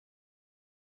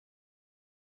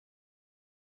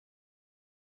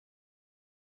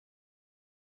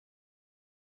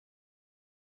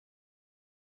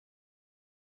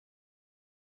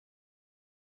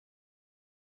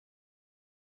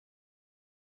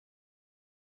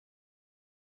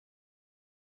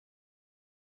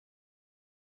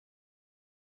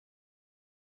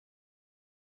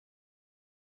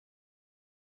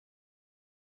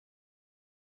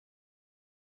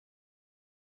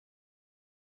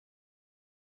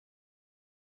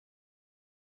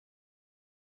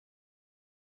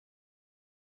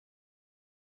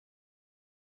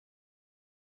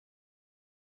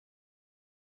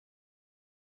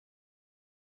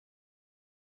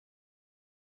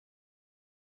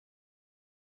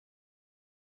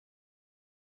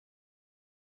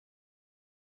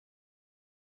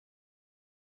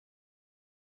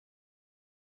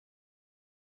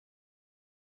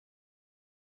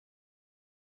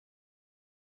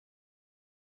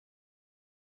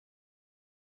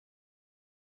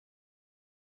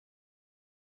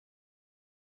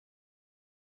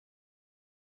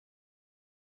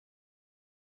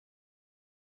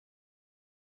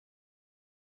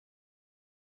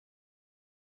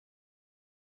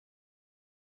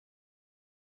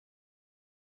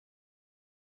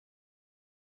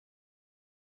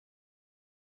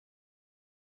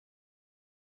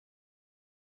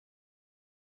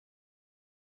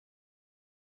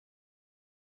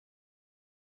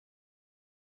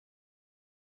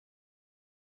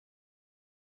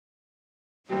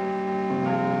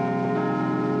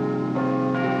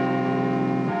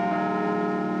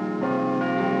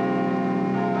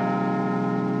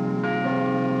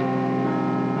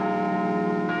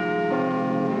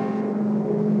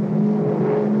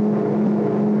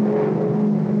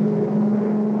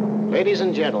Ladies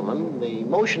and gentlemen, the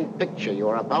motion picture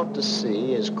you're about to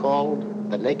see is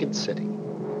called The Naked City.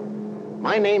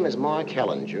 My name is Mark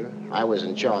Hellinger. I was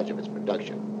in charge of its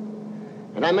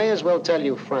production. And I may as well tell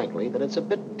you frankly that it's a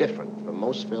bit different from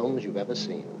most films you've ever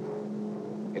seen.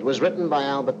 It was written by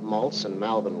Albert Maltz and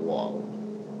Malvin Wall,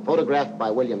 photographed by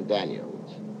William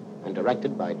Daniels, and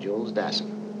directed by Jules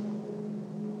Dassin.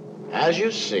 As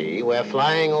you see, we're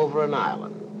flying over an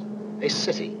island, a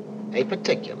city, a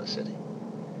particular city.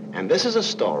 And this is a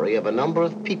story of a number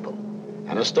of people,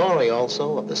 and a story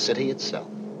also of the city itself.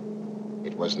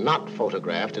 It was not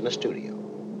photographed in a studio.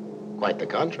 Quite the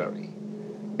contrary.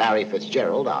 Barry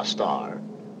Fitzgerald, our star,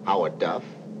 Howard Duff,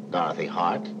 Dorothy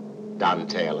Hart, Don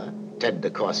Taylor, Ted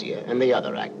DeCorsia, and the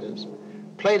other actors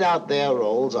played out their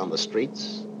roles on the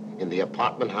streets, in the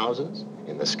apartment houses,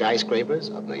 in the skyscrapers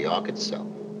of New York itself.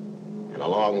 And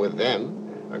along with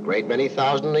them, a great many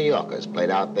thousand New Yorkers played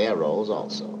out their roles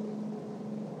also.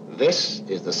 This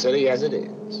is the city as it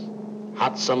is.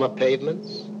 Hot summer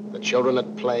pavements, the children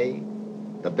at play,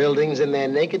 the buildings in their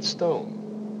naked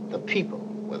stone, the people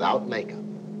without makeup.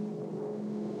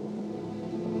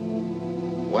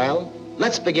 Well,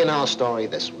 let's begin our story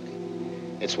this way.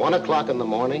 It's 1 o'clock in the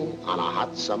morning on a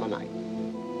hot summer night.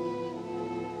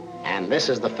 And this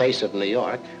is the face of New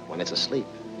York when it's asleep.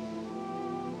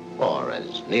 Or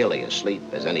as nearly asleep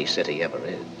as any city ever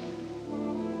is.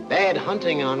 Bad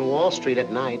hunting on Wall Street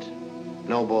at night.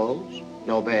 No bulls,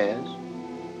 no bears,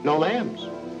 no lambs.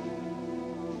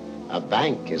 A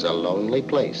bank is a lonely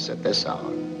place at this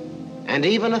hour. And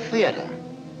even a theater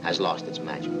has lost its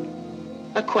magic.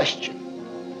 A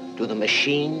question. Do the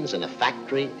machines in a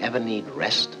factory ever need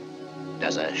rest?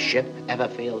 Does a ship ever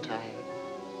feel tired?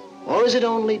 Or is it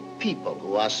only people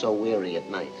who are so weary at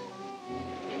night?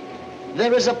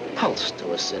 There is a pulse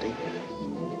to a city,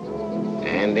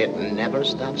 and it never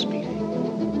stops beating.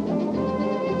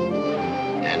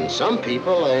 And some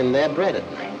people earn their bread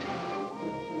at night.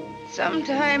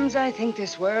 Sometimes I think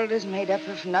this world is made up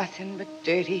of nothing but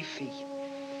dirty feet.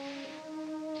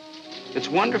 It's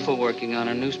wonderful working on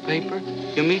a newspaper.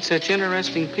 You meet such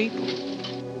interesting people.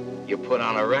 You put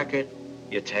on a record,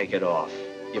 you take it off.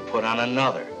 You put on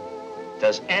another.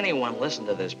 Does anyone listen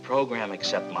to this program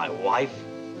except my wife?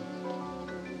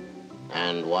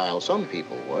 And while some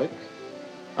people work,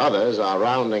 others are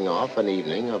rounding off an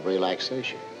evening of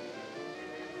relaxation.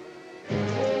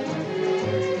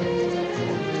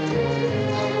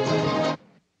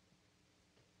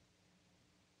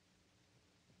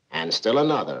 And still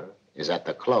another is at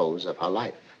the close of her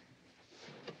life.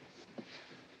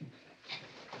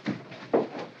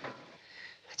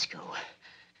 Let's go.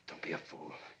 Don't be a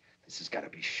fool. This has got to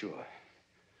be sure.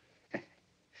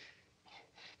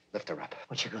 Lift her up.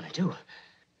 What you gonna do?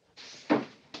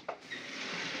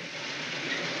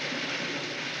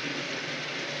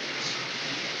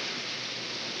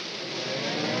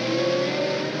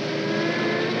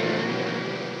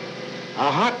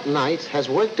 A hot night has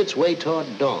worked its way toward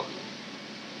dawn.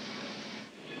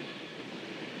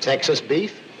 Texas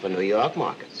beef for New York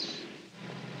markets.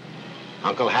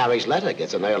 Uncle Harry's letter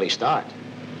gets an early start.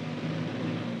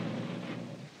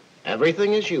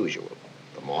 Everything as usual,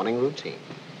 the morning routine.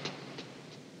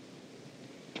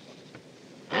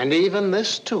 And even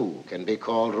this, too, can be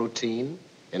called routine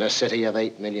in a city of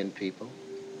 8 million people.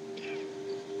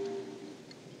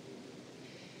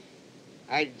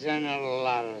 I've done a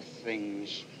lot of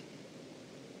things.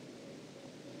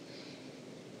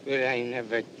 But I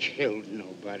never killed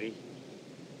nobody.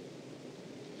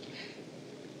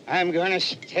 I'm gonna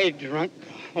stay drunk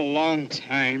a long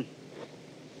time.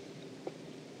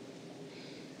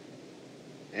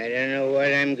 I don't know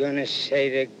what I'm gonna say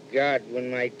to God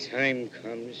when my time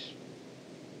comes.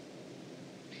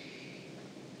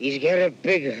 He's got a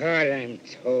big heart, I'm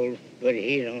told, but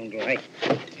he don't like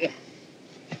it.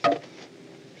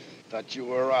 Thought you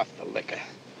were off the liquor.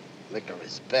 Liquor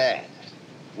is bad.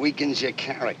 Weakens your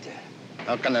character.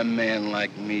 How can a man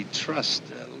like me trust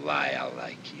a liar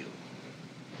like you?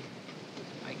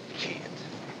 I can't.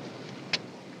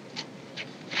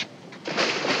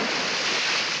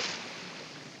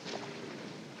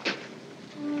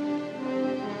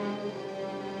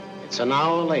 It's an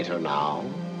hour later now,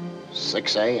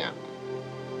 6 a.m.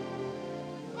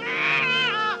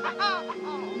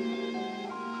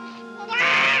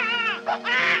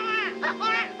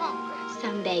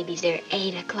 Some babies are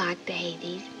 8 o'clock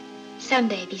babies. Some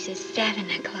babies are 7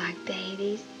 o'clock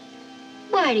babies.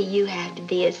 Why do you have to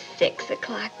be a 6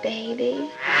 o'clock baby?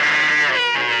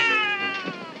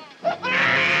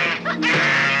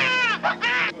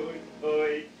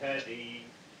 Oi, Teddy,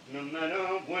 no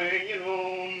matter where you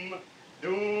roam,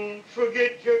 Don't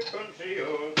forget your country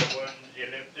or the ones you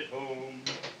left at home.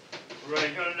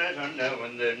 Write a letter now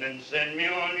and then and send me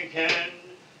all you can.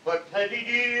 But Paddy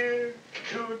dear,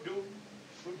 sure don't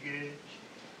forget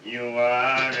you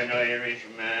are an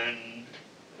Irishman.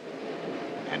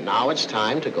 And now it's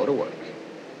time to go to work.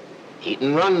 Eat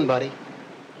and run, buddy.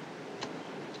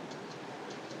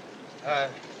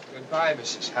 Goodbye,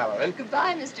 Mrs. Halloran.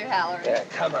 Goodbye, Mr. Halloran. Yeah,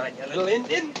 come on, you little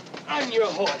Indian. On your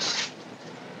horse.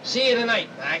 See you tonight,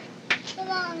 Mac. So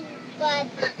long, Bud.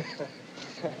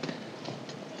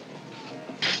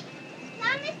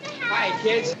 Now, Mr. Halloran. Hi,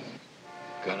 kids.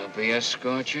 Gonna be a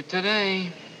scorcher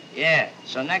today. Yeah,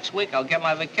 so next week I'll get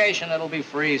my vacation. It'll be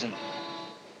freezing.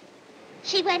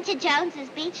 She went to Jones's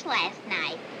Beach last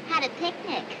night. Had a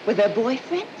picnic. With her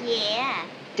boyfriend? Yeah.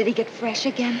 Did he get fresh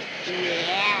again?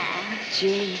 Yeah.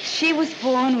 Gee, she was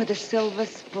born with a silver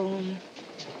spoon.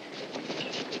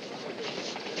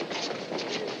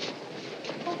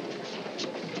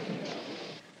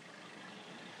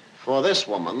 For this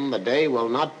woman, the day will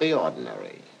not be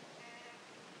ordinary.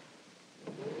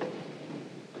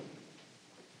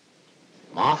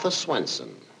 Martha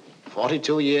Swenson,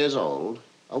 42 years old,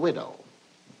 a widow.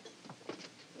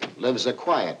 Lives a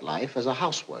quiet life as a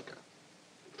houseworker.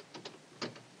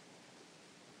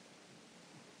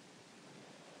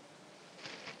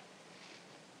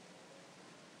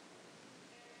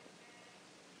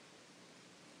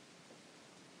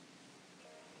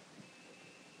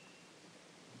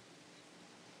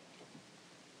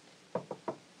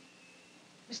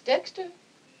 Miss Dexter?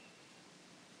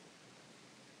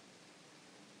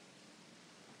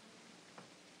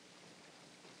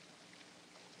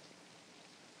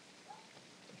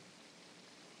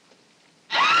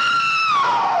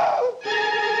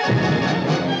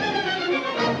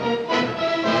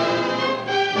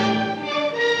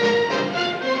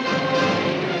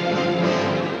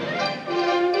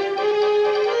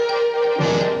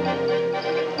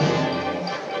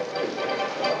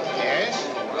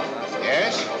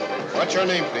 What's your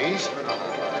name, please?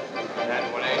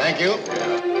 Thank you.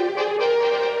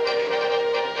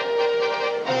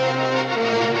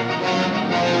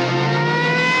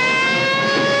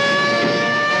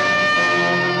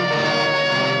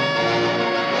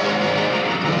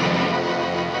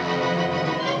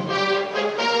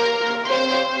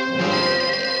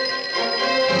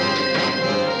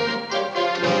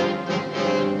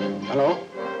 Hello?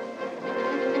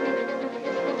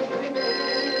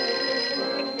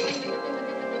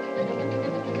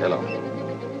 Hello.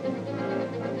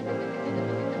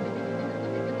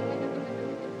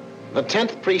 The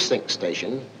 10th Precinct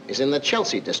Station is in the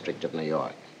Chelsea district of New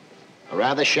York, a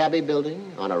rather shabby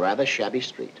building on a rather shabby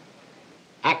street.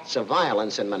 Acts of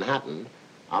violence in Manhattan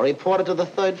are reported to the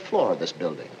 3rd floor of this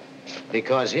building,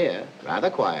 because here, rather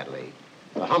quietly,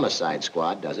 the homicide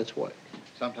squad does its work.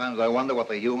 Sometimes I wonder what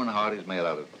the human heart is made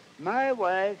out of. My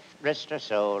wife, rest her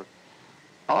soul,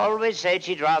 always said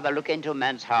she'd rather look into a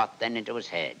man's heart than into his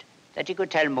head, that you could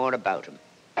tell more about him.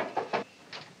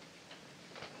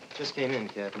 Just came in,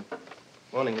 Captain.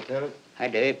 Morning, Lieutenant. Hi,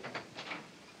 Dave.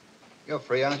 You're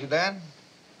free, aren't you, Dan?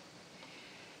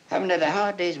 Haven't had a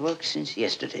hard day's work since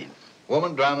yesterday.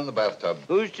 Woman drowned in the bathtub.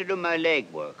 Who's to do my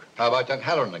leg work? How about that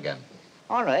Halloran again?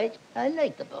 All right, I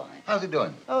like the boy. How's he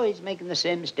doing? Oh, he's making the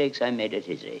same mistakes I made at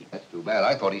his age. That's too bad.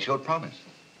 I thought he showed promise.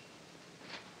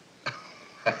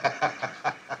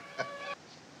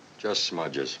 Just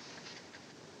smudges.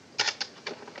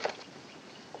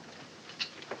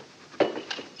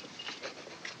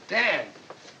 Dan!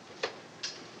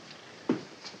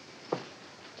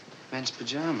 Men's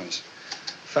pajamas.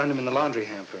 Found them in the laundry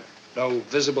hamper. No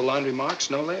visible laundry marks,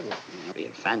 no label.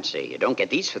 Real fancy. You don't get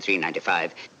these for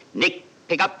 $3.95. Nick,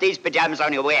 pick up these pajamas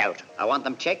on your way out. I want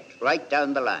them checked right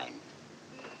down the line.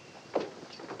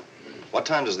 What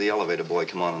time does the elevator boy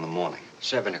come on in the morning?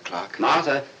 7 o'clock.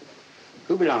 Martha,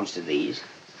 who belongs to these?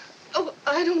 Oh,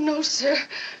 I don't know, sir.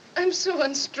 I'm so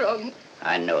unstrung.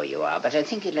 I know you are, but I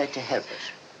think you'd like to help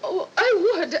us. Oh,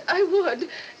 I would.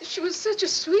 She was such a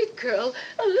sweet girl.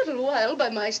 A little while by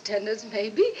my standards,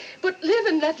 maybe. But live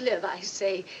and let live, I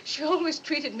say. She always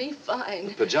treated me fine.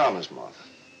 The pajamas, Martha.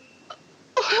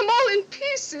 Oh, I'm all in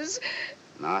pieces.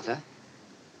 Martha?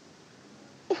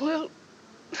 Well,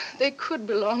 they could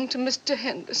belong to Mr.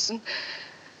 Henderson.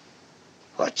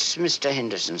 What's Mr.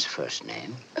 Henderson's first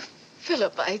name?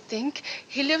 Philip, I think.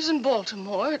 He lives in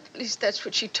Baltimore. At least that's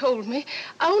what she told me.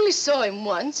 I only saw him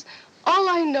once. All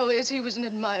I know is he was an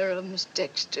admirer of Miss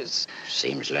Dexter's.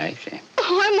 Seems likely.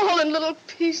 Oh, I'm all in little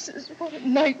pieces. What a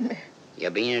nightmare. You're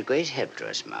being a great help to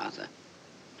us, Martha.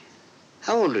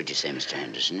 How old would you say Mr.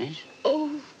 Henderson is?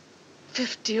 Oh,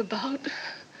 50 about.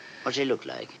 What's he look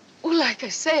like? Well, Oh, like I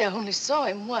say, I only saw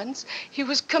him once. He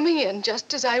was coming in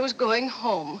just as I was going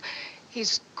home.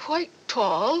 He's quite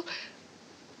tall,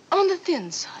 on the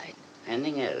thin side.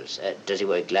 Anything else? Does he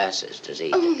wear glasses? Does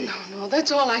he? Oh, no,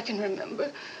 that's all I can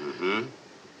remember. Mm-hmm.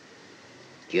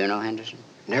 Do you know Henderson?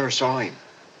 Never saw him.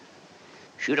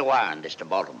 Shoot a wire on this to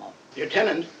Baltimore.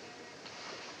 Lieutenant.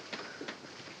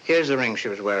 Here's the ring she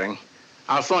was wearing.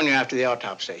 I'll phone you after the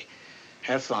autopsy.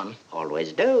 Have fun.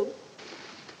 Always do.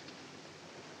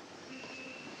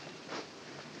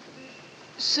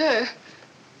 Sir,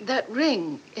 that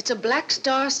ring, it's a black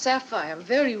star sapphire,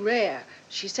 very rare.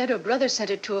 She said her brother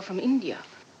sent it to her from India.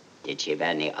 Did she have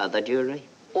any other jewelry?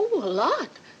 Oh, a lot.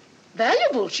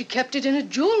 Valuable. She kept it in a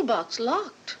jewel box,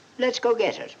 locked. Let's go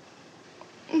get her.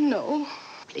 No.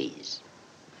 Please.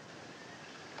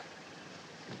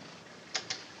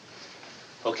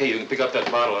 Okay, you can pick up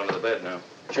that bottle under the bed now.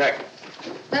 Check.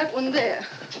 That one there.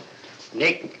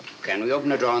 Nick, can we open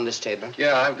the drawer on this table?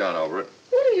 Yeah, I've gone over it.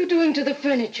 What are you doing to the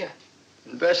furniture?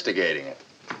 Investigating it.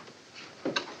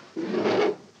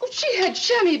 Oh, she had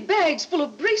chamois bags full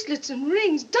of bracelets and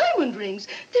rings, diamond rings.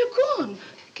 They're gone.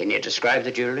 Can you describe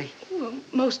the jewelry? Well,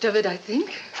 most of it, I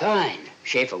think. Fine.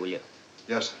 Schaefer, will you?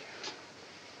 Yes.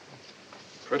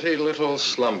 Pretty little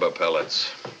slumber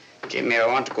pellets. Jimmy, I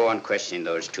want to go on questioning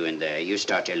those two in there. You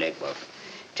start your legwork.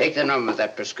 Take the number of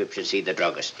that prescription, see the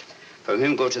druggist. From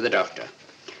him, go to the doctor.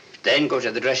 Then go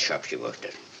to the dress shop she worked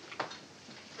at.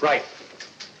 Right.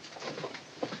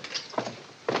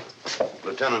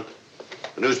 Lieutenant,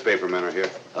 the newspaper men are here.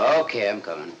 Okay, I'm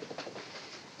coming.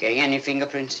 Getting any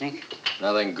fingerprints, Nick?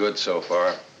 Nothing good so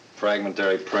far.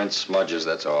 Fragmentary prints, smudges,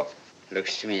 that's all.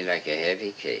 Looks to me like a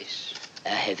heavy case. A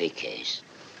heavy case.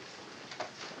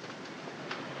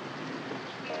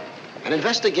 An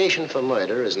investigation for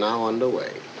murder is now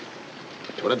underway.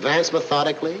 It will advance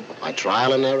methodically, by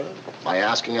trial and error, by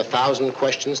asking 1,000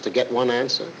 questions to get one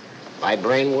answer, by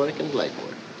brain work and leg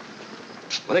work.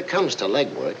 When it comes to leg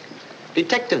work,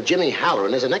 Detective Jimmy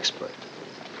Halloran is an expert.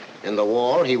 In the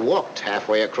war, he walked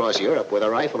halfway across Europe with a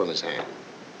rifle in his hand.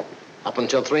 Up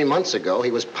until 3 months ago,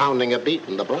 he was pounding a beat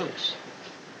in the Bronx.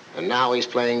 And now he's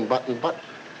playing butt and butt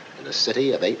in a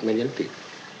city of 8 million people.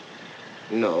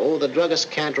 No, the druggist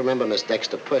can't remember Miss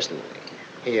Dexter personally.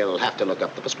 He'll have to look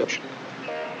up the prescription.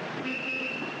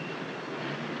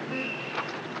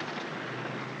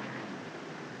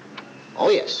 Oh,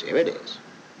 yes, here it is.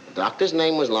 The doctor's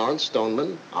name was Lawrence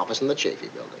Stoneman, office in the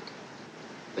Chafee Building.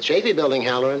 The Chafee Building,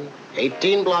 Halloran,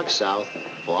 18 blocks south,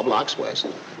 4 blocks west.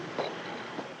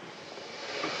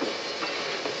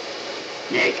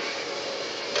 Nick.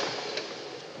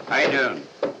 How you doing?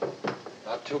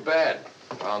 Not too bad.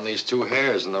 Found these 2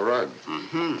 hairs in the rug.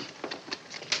 Mm-hmm.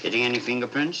 Getting any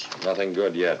fingerprints? Nothing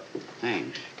good yet.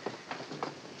 Thanks.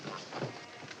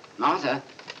 Martha,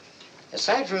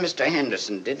 aside from Mr.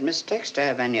 Henderson, did Miss Dexter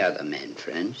have any other men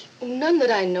friends? None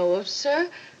that I know of, sir.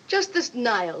 Just this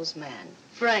Niles man,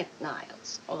 Frank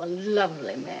Niles. Oh, a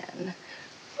lovely man.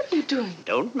 What are you doing?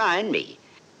 Don't mind me.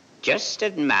 Just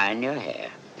admiring your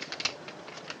hair.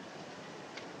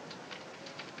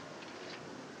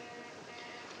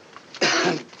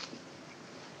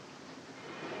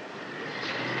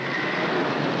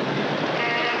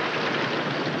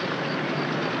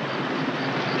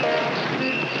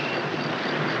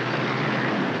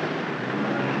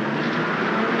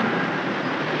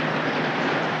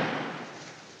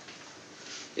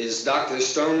 Is Dr.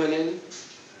 Stoneman in?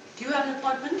 Do you have an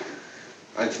appointment?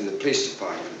 I'm from the police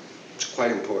department. It's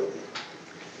quite important.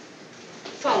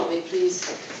 Follow me, please.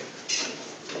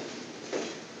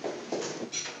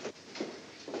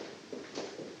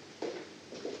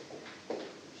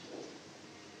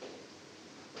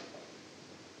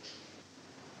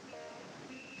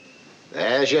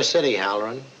 There's your city,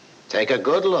 Halloran. Take a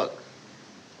good look.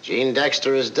 Jean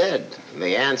Dexter is dead, and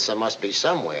the answer must be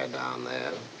somewhere down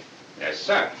there. Yes,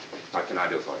 sir. What can I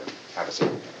do for you? Have a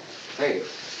seat. Thank you.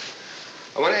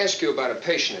 I want to ask you about a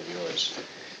patient of yours,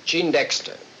 Jean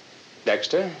Dexter.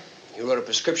 Dexter? You wrote a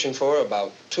prescription for her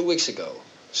about 2 weeks ago.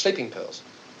 Sleeping pills.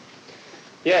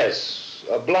 Yes,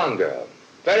 a blonde girl.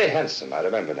 Very handsome, I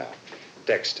remember now.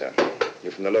 Dexter.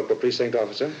 You from the local precinct,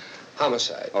 officer?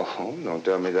 Homicide. Oh, don't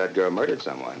tell me that girl murdered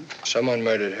someone. Someone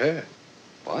murdered her.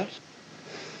 What?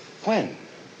 When?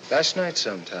 Last night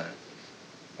sometime.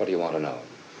 What do you want to know?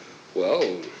 Well,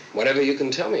 whatever you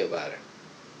can tell me about her.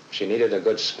 She needed a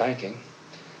good spanking.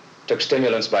 Took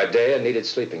stimulants by day and needed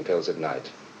sleeping pills at night.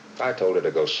 I told her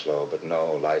to go slow, but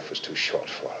no, life was too short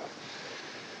for her.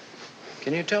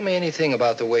 Can you tell me anything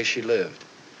about the way she lived?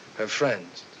 Her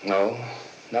friends? No,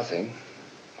 nothing.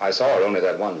 I saw her only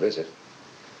that one visit.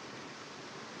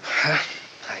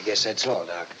 I guess that's all,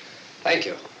 Doc. Thank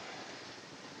you.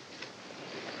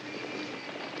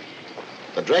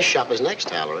 The dress shop is next,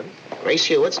 Halloran. Grace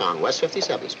Hewitt's on West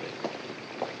 57th Street.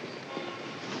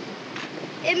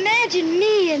 Imagine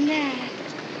me in that.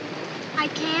 I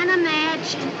can't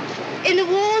imagine. In the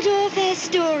Waldorf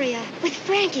Astoria with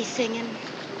Frankie singing.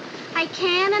 I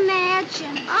can't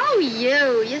imagine. Oh,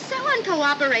 you're so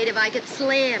uncooperative I could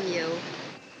slam you.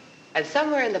 And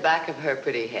somewhere in the back of her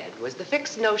pretty head was the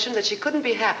fixed notion that she couldn't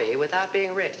be happy without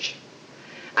being rich.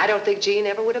 I don't think Jean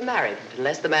ever would have married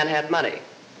unless the man had money.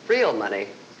 Real money.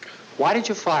 Why did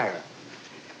you fire her?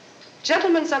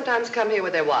 Gentlemen sometimes come here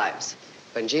with their wives.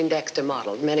 When Jean Dexter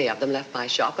modeled, many of them left my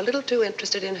shop a little too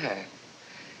interested in her.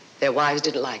 Their wives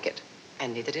didn't like it,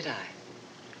 and neither did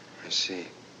I. I see.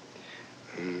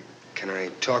 Can I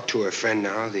talk to her friend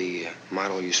now, the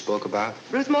model you spoke about?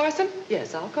 Ruth Morrison?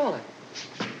 Yes, I'll call her.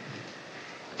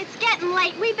 It's getting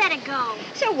late. We better go.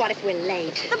 So what if we're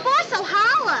late? The boss will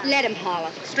holler. Let him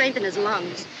holler. Strengthen his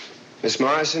lungs. Miss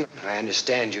Morrison, I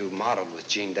understand you modeled with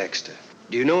Jean Dexter.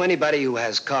 Do you know anybody who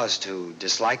has cause to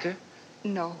dislike her?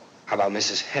 No. How about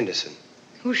Mrs. Henderson?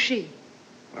 Who's she?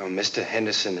 Well, Mr.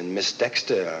 Henderson and Miss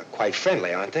Dexter are quite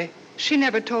friendly, aren't they? She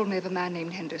never told me of a man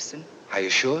named Henderson. Are you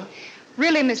sure?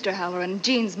 Really, Mr. Halloran,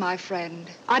 Jean's my friend.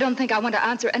 I don't think I want to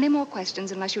answer any more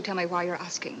questions unless you tell me why you're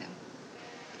asking them.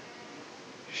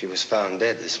 She was found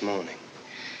dead this morning.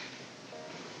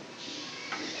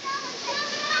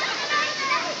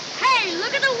 Hey,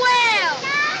 look at the whale.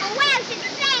 The whale's in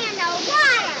the sand or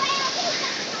water.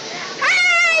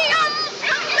 Hey, I'm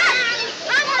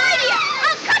mighty.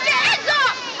 I'll cut your heads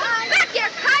off. Back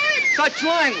here, coyote. Such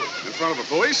language. In front of a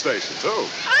police station, too.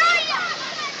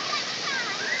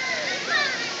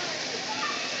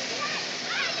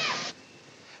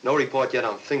 No report yet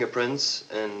on fingerprints,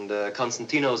 and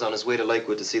Constantino's on his way to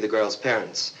Lakewood to see the girl's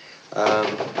parents.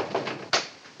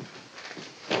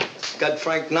 Got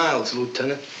Frank Niles,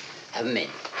 Lieutenant. Have him in.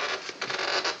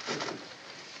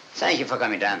 Thank you for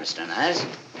coming down, Mr. Niles.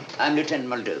 I'm Lieutenant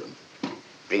Muldoon.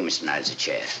 Bring Mr. Niles a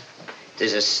chair.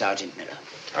 This is Sergeant Miller.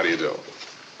 How do you do?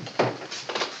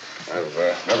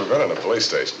 I've never been in a police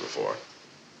station before.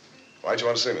 Why'd you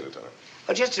want to see me, Lieutenant?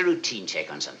 Well, just a routine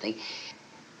check on something.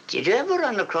 Did you ever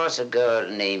run across a girl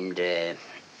named,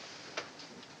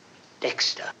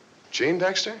 Dexter? Jean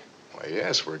Dexter? Why,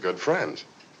 yes, we're good friends.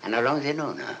 And how long have you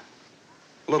known her?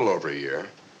 A little over a year.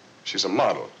 She's a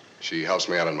model. She helps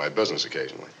me out in my business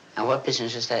occasionally. And what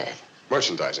business is that?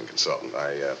 Merchandising consultant.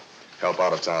 I help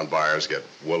out-of-town buyers get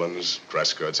woolens,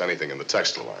 dress goods, anything in the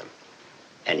textile line.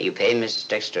 And you pay Mrs.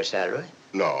 Dexter a salary?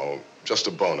 No, just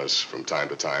a bonus from time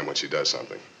to time when she does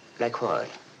something. Like what?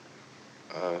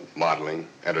 Modeling,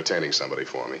 entertaining somebody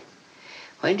for me.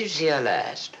 When did you see her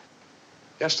last?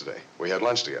 Yesterday. We had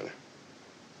lunch together.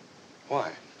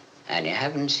 Why? And you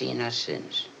haven't seen her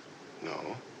since?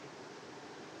 No.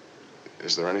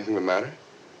 Is there anything the matter?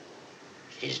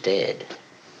 She's dead.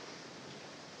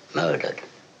 Murdered.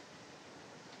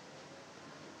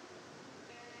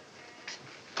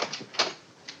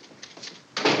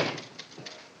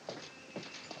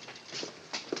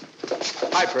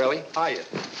 Hi, Pearlie. Hiya.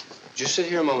 Just sit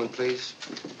here a moment, please.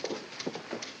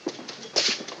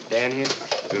 Dan here?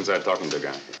 Inside talking to the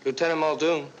guy. Lieutenant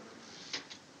Muldoon.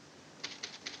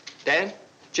 Dan?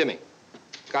 Jimmy.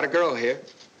 Got a girl here.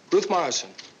 Ruth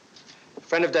Morrison.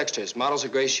 Friend of Dexter's. Models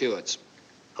at Grace Hewitt's.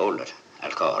 Hold it.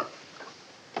 I'll call.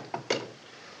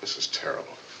 This is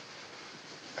terrible.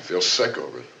 I feel sick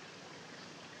over it.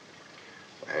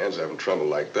 My hands haven't trembled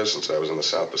like this since I was in the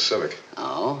South Pacific.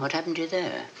 Oh, what happened to you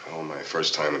there? Oh, my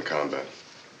first time in combat.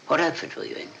 What outfit were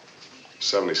you in?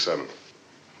 77.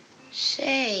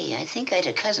 Say, I think I had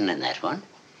a cousin in that one.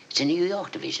 It's a New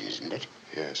York division, isn't it?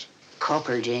 Yes.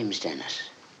 Corporal James Dennis.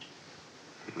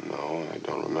 No, I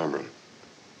don't remember him.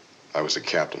 I was the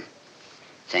captain.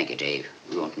 Thank you, Dave.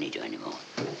 We won't need you anymore.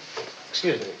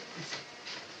 Excuse me.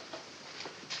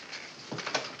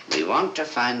 We want to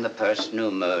find the person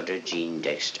who murdered Jean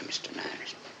Dexter, Mr.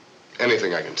 Niles.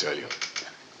 Anything I can tell you.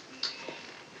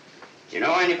 Do you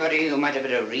know anybody who might have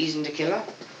had a reason to kill her?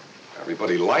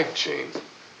 Everybody liked Jean.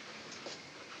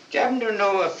 Do you happen to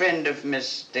know a friend of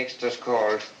Miss Dexter's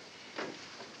called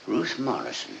Ruth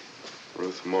Morrison?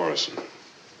 Ruth Morrison?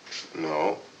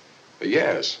 No.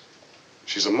 Yes.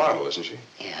 She's a model, isn't she?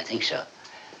 Yeah, I think so.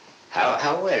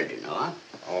 How well do you know her?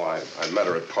 Oh, I met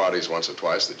her at parties once or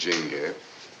twice that Jean gave.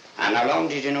 And how long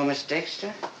did you know Miss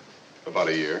Dexter? About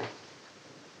a year.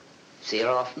 See her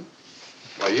often?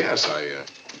 Yes,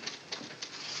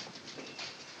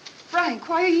 Frank,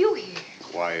 why are you here?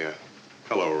 Why,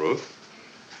 hello, Ruth.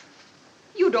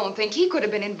 You don't think he could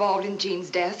have been involved in Jean's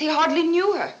death? He hardly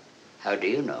knew her. How do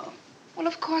you know? Well,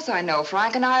 of course I know.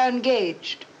 Frank and I are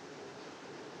engaged.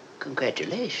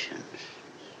 Congratulations.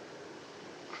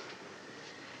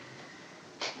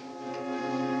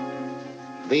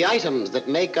 The items that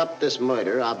make up this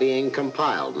murder are being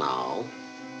compiled now.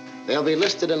 They'll be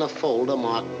listed in a folder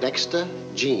marked Dexter,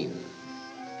 Jean,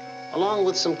 along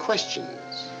with some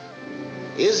questions.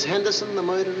 Is Henderson the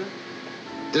murderer?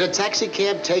 Did a taxi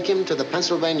cab take him to the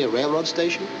Pennsylvania Railroad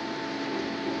station?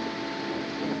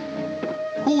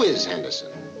 Who is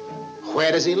Henderson?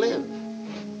 Where does he live?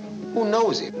 Who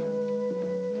knows him?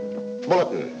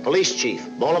 Bulletin, Police Chief,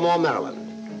 Baltimore,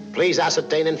 Maryland. Please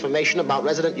ascertain information about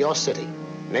resident your city.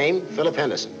 Name, Philip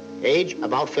Henderson. Age,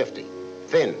 about 50.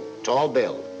 Thin, tall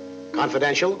build.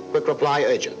 Confidential, quick reply,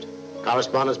 urgent.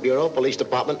 Correspondence Bureau, Police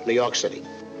Department, New York City.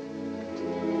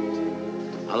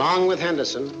 Along with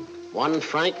Henderson, one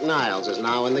Frank Niles is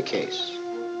now in the case.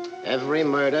 Every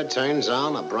murder turns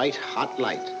on a bright, hot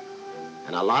light.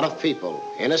 And a lot of people,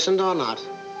 innocent or not,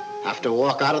 have to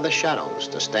walk out of the shadows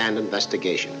to stand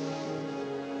investigation.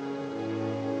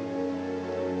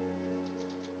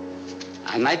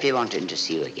 I might be wanting to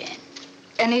see you again.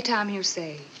 Anytime you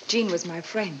say. Jean was my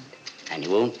friend. And you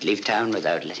won't leave town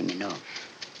without letting me know.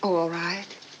 Oh, all right.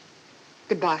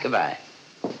 Goodbye. Goodbye.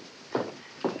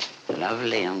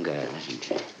 Lovely young girl, isn't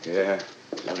she? Yeah.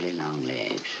 Lovely long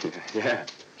legs. Yeah.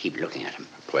 Keep looking at him.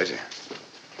 Pleasure.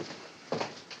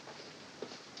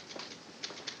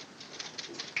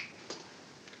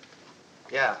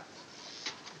 Yeah.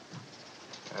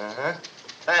 Uh-huh.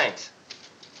 Thanks.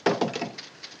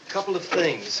 Couple of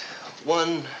things.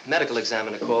 One, medical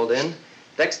examiner called in.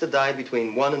 Dexter died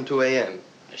between 1 and 2 a.m.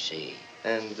 I see.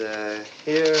 And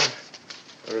here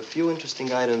are a few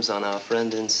interesting items on our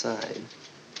friend inside.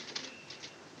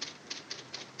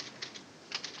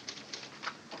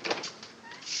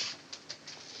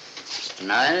 Mr.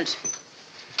 Niles?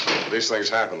 These things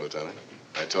happen, Lieutenant.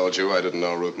 I told you I didn't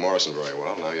know Ruth Morrison very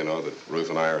well. Now you know that Ruth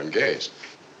and I are engaged.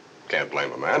 Can't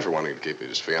blame a man for wanting to keep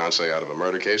his fiancée out of a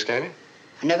murder case, can you?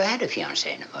 I never had a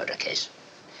fiancée in a murder case.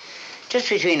 Just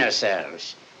between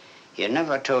ourselves, you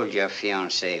never told your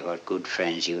fiancée what good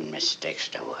friends you and Miss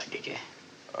Dexter were, did you?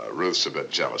 Ruth's a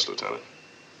bit jealous, Lieutenant.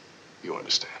 You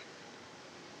understand.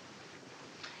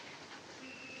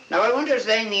 Now, I wonder if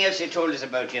there's anything else you told us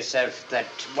about yourself that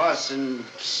wasn't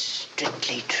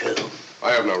strictly true.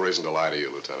 I have no reason to lie to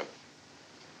you, Lieutenant.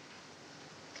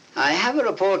 I have a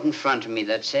report in front of me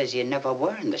that says you never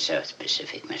were in the South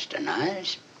Pacific, Mr.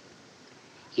 Niles.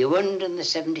 You weren't in the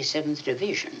 77th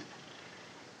Division.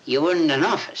 You weren't an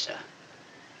officer.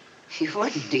 You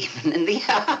weren't even in the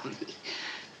Army.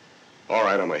 All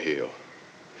right, I'm a heel.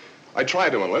 I tried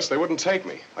to enlist. They wouldn't take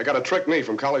me. I got a trick knee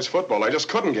from college football. I just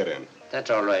couldn't get in. That's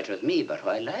all right with me, but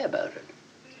why lie about it?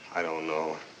 I don't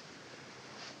know.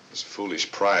 It's foolish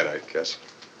pride, I guess.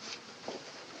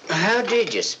 How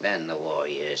did you spend the war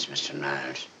years, Mr.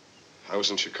 Niles? I was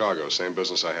in Chicago, same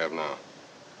business I have now.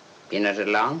 Been at it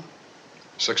long?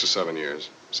 6 or 7 years,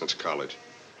 since college.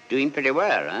 Doing pretty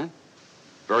well, huh?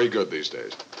 Very good these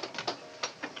days.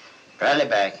 Rally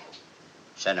back.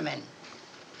 Send him in.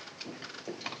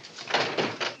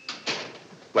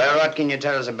 Well, what can you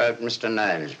tell us about Mr.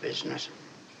 Niles' business?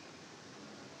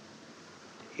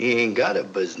 He ain't got a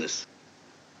business.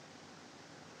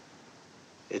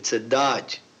 It's a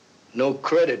dodge. No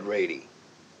credit rating.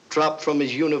 Dropped from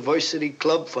his university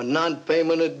club for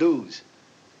non-payment of dues.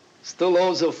 Still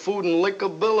owes a food and liquor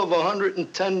bill of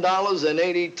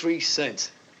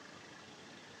 $110.83.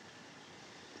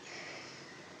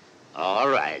 All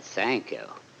right, thank you.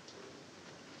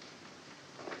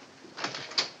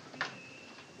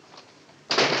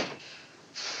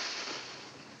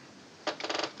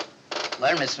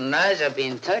 Well, Mr. Niles, I've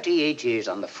been 38 years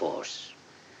on the force.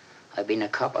 I've been a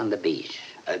cop on the beat.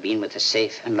 I've been with the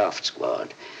safe and loft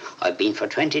squad. I've been for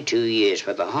 22 years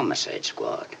with the homicide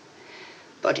squad.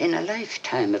 But in a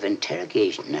lifetime of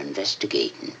interrogation and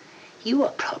investigating, you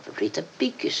are probably the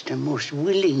biggest and most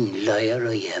willing liar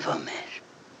I ever met.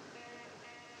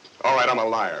 All right, I'm a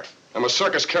liar. I'm a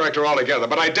circus character altogether,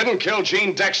 but I didn't kill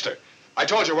Jean Dexter. I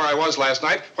told you where I was last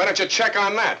night. Why don't you check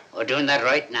on that? We're doing that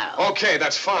right now. Okay,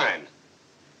 that's fine.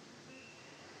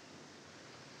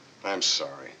 I'm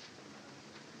sorry.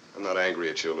 I'm not angry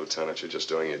at you, Lieutenant. You're just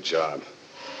doing your job.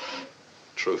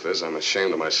 Truth is, I'm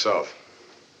ashamed of myself.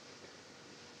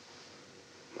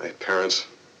 My parents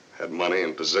had money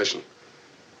and position.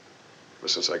 Ever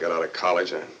since I got out of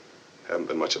college, I haven't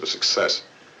been much of a success.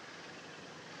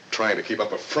 Trying to keep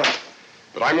up a front.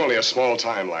 But I'm only a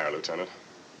small-time liar, Lieutenant.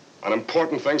 On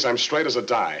important things, I'm straight as a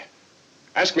die.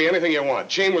 Ask me anything you want.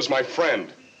 Jean was my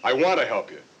friend. I want to help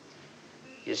you.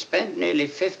 You spent nearly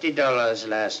 $50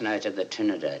 last night at the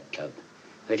Trinidad Club.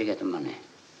 Where'd you get the money?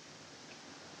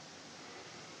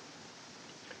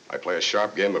 I play a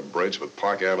sharp game of bridge with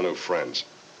Park Avenue friends.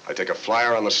 I take a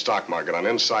flyer on the stock market on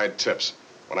inside tips.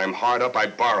 When I'm hard up, I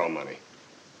borrow money.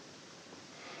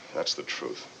 That's the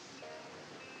truth.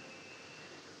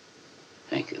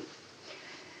 Thank you.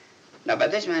 Now,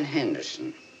 about this man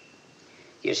Henderson,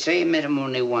 you say you met him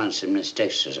only once in Miss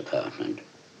Dexter's apartment.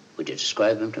 Would you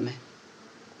describe him to me?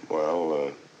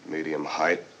 Well, medium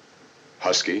height,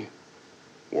 husky,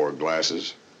 wore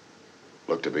glasses,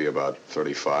 looked to be about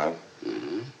 35.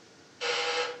 Mm-hmm.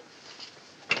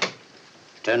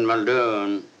 Lieutenant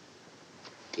Muldoon.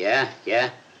 Yeah?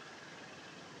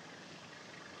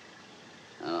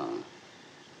 Oh.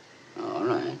 All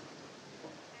right.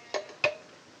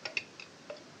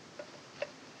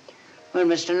 Well,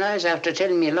 Mr. Niles, after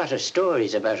telling me a lot of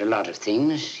stories about a lot of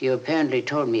things, you apparently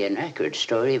told me an accurate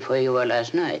story of where you were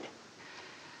last night.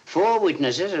 4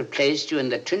 witnesses have placed you in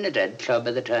the Trinidad Club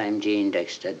at the time Jean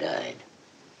Dexter died.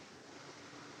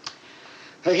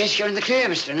 I guess you're in the clear,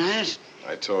 Mr. Niles.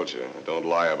 I told you, I don't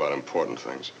lie about important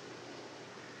things.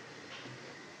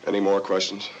 Any more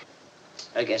questions?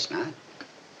 I guess not.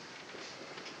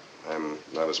 I'm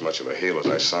not as much of a heel as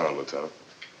I sound, Lieutenant.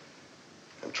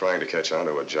 I'm trying to catch on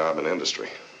to a job in industry.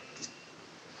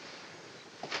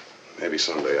 Maybe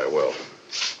someday I will.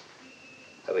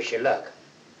 I wish you luck.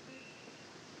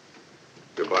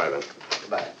 Goodbye, then.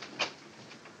 Goodbye.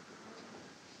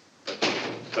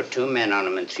 Put 2 men on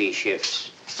him in 3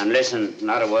 shifts. And listen,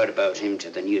 not a word about him to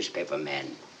the newspaper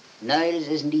men. Niles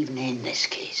isn't even in this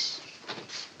case.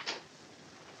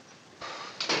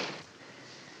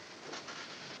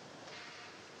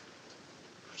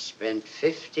 Spent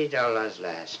 $50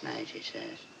 last night, he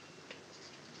says.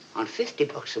 On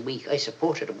 $50 a week, I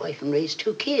supported a wife and raised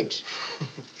 2 kids.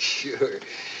 Sure.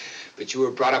 But you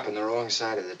were brought up on the wrong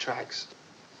side of the tracks.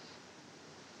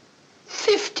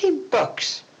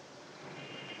 $50?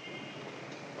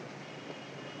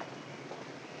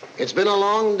 It's been a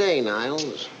long day,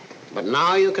 Niles, but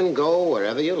now you can go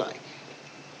wherever you like.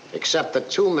 Except that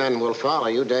 2 men will follow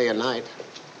you day and night.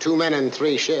 2 men in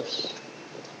 3 shifts.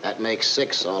 That makes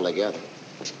 6 altogether.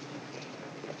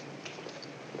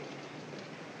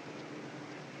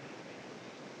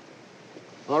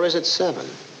 Or is it 7?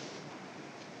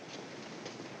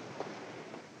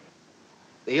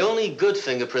 The only good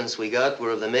fingerprints we got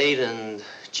were of the maid and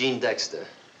Jean Dexter.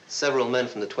 Several men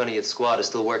from the 20th Squad are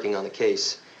still working on the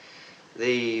case.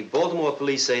 The Baltimore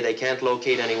police say they can't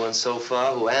locate anyone so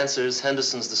far who answers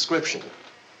Henderson's description.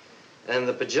 And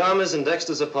the pajamas in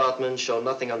Dexter's apartment show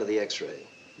nothing under the X-ray.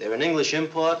 They're an English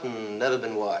import and never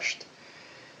been washed.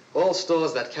 All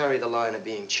stores that carry the line are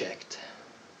being checked.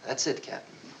 That's it,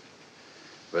 Captain.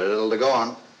 Very little to go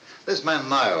on. This man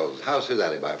Niles, how's his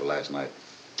alibi for last night?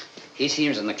 He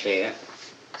seems in the clear.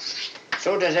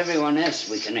 So does everyone else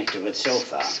we connected with so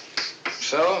far.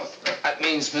 So, that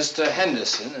means Mr.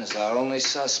 Henderson is our only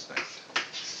suspect.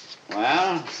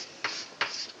 Well,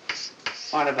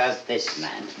 what about this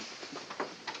man?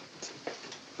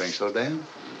 Think so, Dan?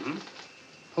 Mm-hmm.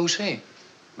 Who's he?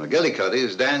 McGillicuddy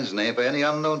is Dan's name for any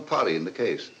unknown party in the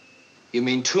case. You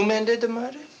mean 2 men did the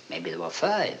murder? Maybe there were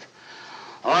 5.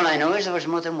 All I know is there was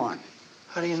more than 1.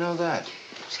 How do you know that?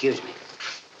 Excuse me.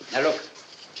 Now, look.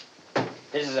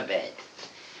 This is a bed.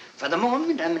 For the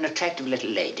moment, I'm an attractive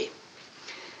little lady.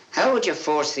 How would you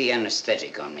force the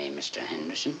anesthetic on me, Mr.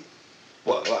 Henderson?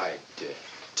 Well, I'd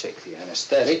take the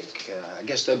anesthetic. I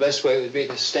guess the best way would be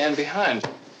to stand behind.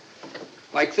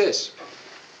 Like this.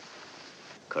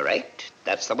 Correct.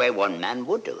 That's the way one man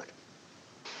would do it.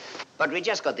 But we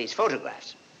just got these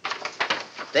photographs.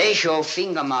 They show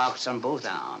finger marks on both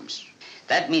arms.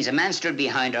 That means a man stood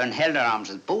behind her and held her arms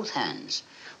with both hands,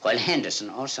 while Henderson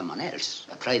or someone else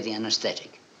applied the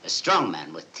anesthetic. A strong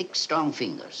man with thick, strong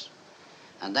fingers.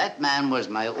 And that man was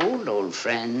my old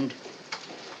friend,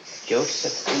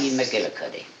 Joseph E.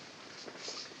 McGillicuddy.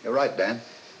 You're right, Dan.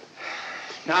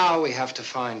 Now we have to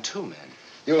find 2 men.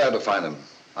 You'll have to find them.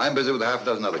 I'm busy with 6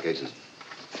 other cases.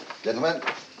 Gentlemen?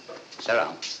 So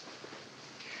long.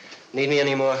 Need me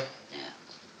anymore? Yeah.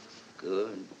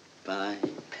 Goodbye,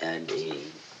 Paddy.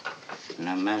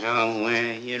 No matter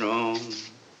where you roam,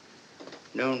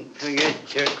 don't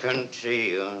forget your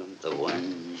country or the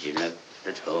ones you left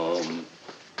at home.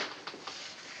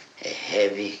 A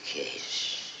heavy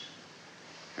case.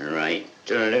 Write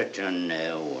a letter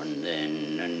now and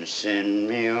then and send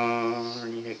me all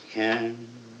you can.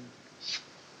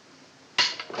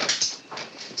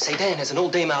 Say, Dan, there's an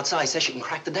old dame outside says she can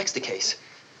crack the Dexter case.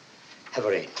 Have a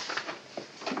read.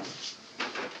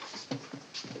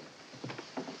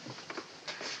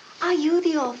 Are you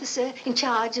the officer in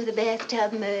charge of the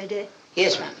bathtub murder?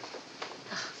 Yes, ma'am.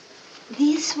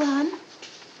 This one?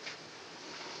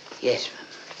 Yes, ma'am.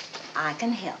 I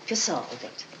can help you solve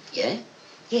it. Yeah?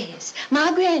 Yes,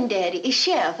 my granddaddy is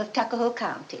sheriff of Tuckahoe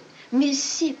County,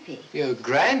 Mississippi. Your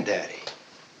granddaddy?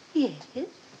 Yes.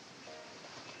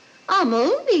 I'm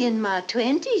only in my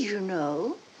 20s, you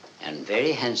know. And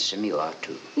very handsome you are,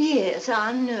 too. Yes,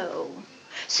 I know.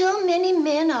 So many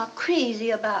men are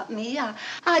crazy about me.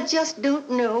 I just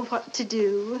don't know what to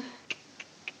do.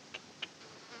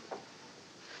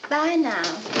 Bye now.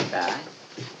 Bye.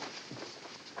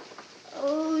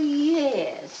 Oh,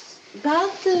 yes.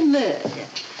 About the murder.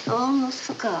 Almost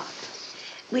forgot.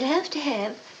 We'll have to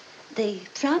have the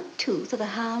front tooth of a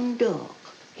hound dog.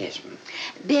 Yes, ma'am.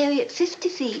 Bury it 50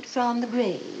 feet from the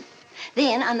grave.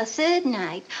 Then, on the third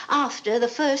night, after the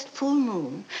first full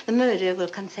moon, the murderer will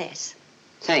confess.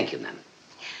 Thank you, ma'am.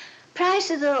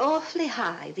 Prices are awfully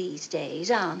high these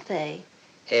days, aren't they?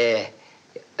 Yes,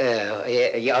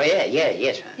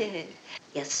 ma'am.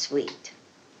 You're sweet.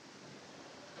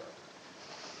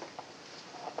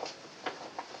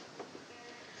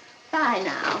 Bye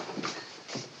now.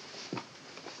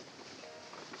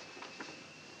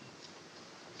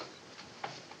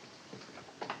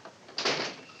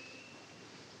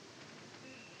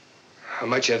 How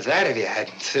much of that have you had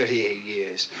in 38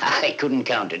 years? I couldn't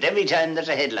count it. Every time there's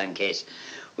a headline case.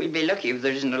 We'd be lucky if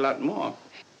there isn't a lot more.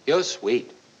 You're sweet.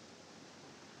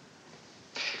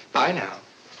 Bye now.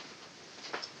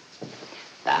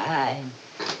 Bye.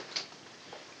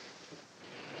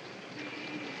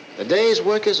 The day's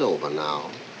work is over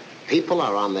now. People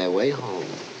are on their way home.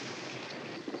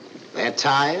 They're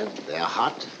tired, they're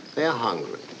hot, they're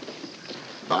hungry.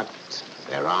 But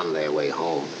they're on their way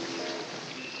home.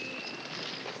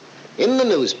 In the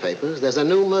newspapers, there's a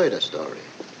new murder story.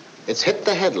 It's hit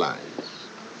the headlines.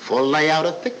 Full layout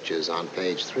of pictures on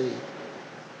page 3.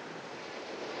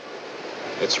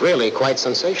 It's really quite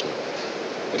sensational.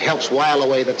 It helps while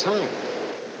away the time.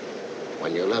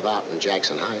 When you live out in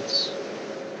Jackson Heights.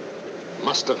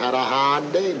 Must have had a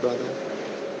hard day, brother.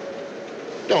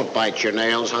 Don't bite your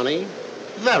nails, honey.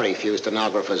 Very few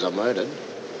stenographers are murdered.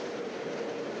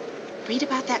 Read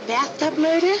about that bathtub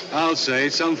murder? I'll say.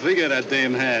 Some figure that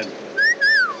dame had.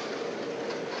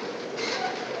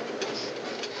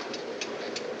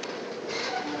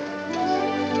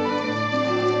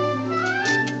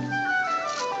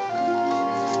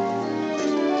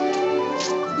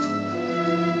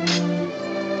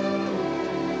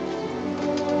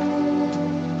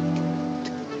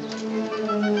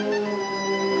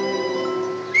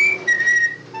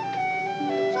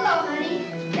 Hello, honey.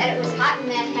 Bet it was hot in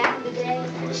Manhattan today.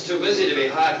 I was too busy to be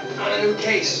hot. On a new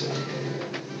case.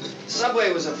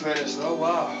 Subway was a furnace, though.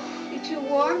 Wow. You too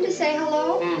warm to say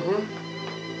hello? Mm-hmm.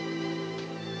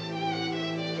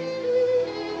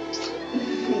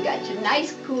 You got your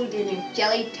nice cool dinner,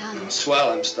 jelly tongue.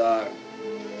 Swell, I'm starved.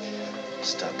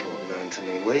 Stop holding on to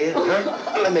me, will you?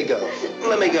 Huh? Let me go.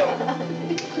 Let me go.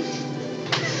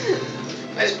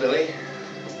 There's Billy.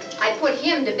 I put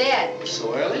him to bed.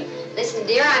 So early? Listen,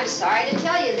 dear, I'm sorry to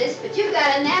tell you this, but you've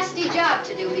got a nasty job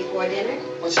to do before dinner.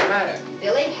 What's the matter?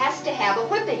 Billy has to have a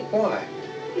whipping. Why?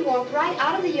 He walked right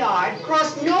out of the yard,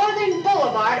 crossed Northern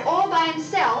Boulevard all by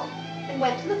himself, and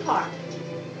went to the park.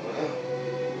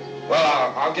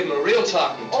 Well, I'll give him a real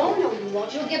talking to. Oh, no, you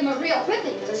won't. You'll give him a real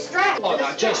whipping with a strap. Oh, with a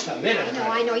now, strap. just a minute.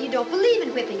 I know. You don't believe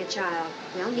in whipping a child.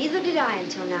 Well, neither did I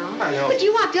until now. I know. But do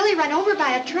you want Billy run over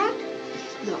by a truck?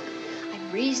 Look,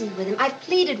 I've reasoned with him. I've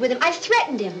pleaded with him. I've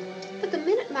threatened him. But the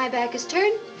minute my back is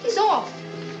turned, he's off.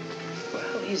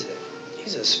 Well, he's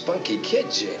a spunky kid,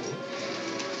 Jane.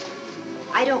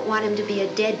 I don't want him to be a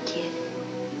dead kid.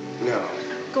 No.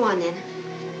 Go on, then.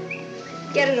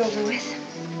 Get it over with.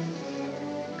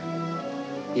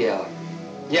 Yeah.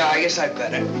 Yeah, I guess I'd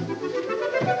better.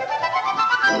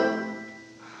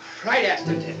 Right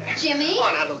after dinner. Jimmy?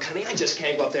 Oh, now, look, honey, I just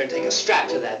can't go up there and take a strap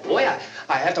to that boy.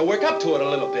 I have to work up to it a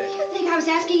little bit. I think I was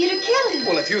asking you to kill him.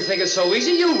 Well, if you think it's so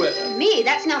easy, you whip him. Me?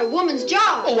 That's not a woman's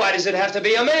job. Well, why does it have to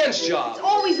be a man's job? It's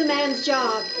always a man's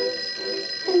job.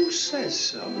 Who says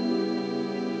so?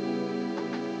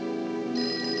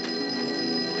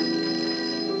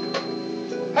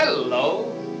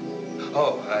 Hello.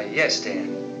 Oh, yes,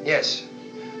 Dan. Yes.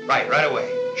 Right away.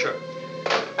 Sure.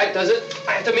 That does it.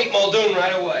 I have to meet Muldoon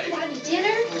right away. You want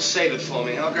dinner? Well, save it for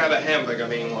me. I'll grab a hamburger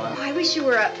meanwhile. Oh, I wish you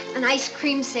were an ice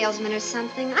cream salesman or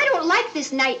something. I don't like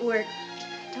this night work.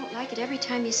 I don't like it every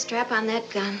time you strap on that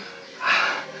gun.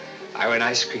 If I were an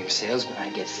ice cream salesman,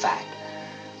 I'd get fat.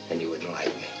 Then you wouldn't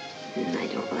like me. I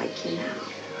don't like you now.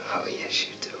 Oh, yes,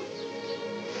 you do.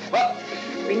 Well,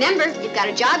 remember, you've got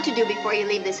a job to do before you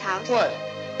leave this house. What?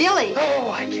 Billy.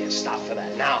 Oh, I can't stop for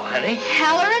that now, honey.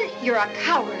 Halloran, you're a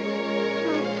coward.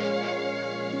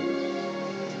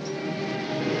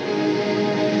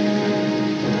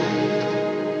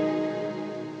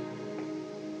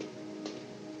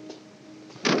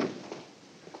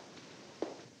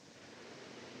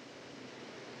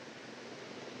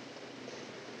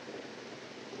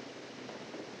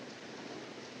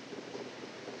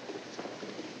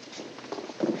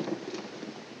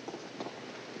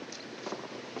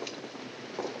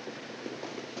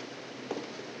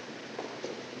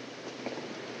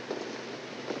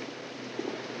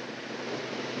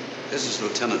 This is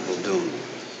Lieutenant Muldoon.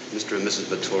 Mr. and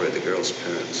Mrs. Vittori, the girl's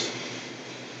parents.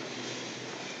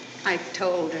 I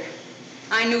told her.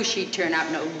 I knew she'd turn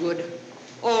out no good.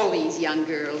 All these young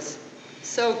girls.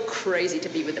 So crazy to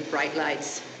be with the bright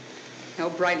lights. No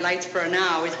bright lights for her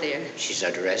now, is there? She's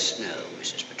at rest now,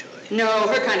 Mrs. Vittori. No,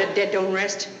 her kind of dead don't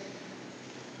rest.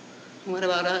 What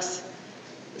about us?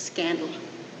 The scandal.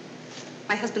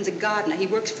 My husband's a gardener. He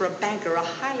works for a banker, a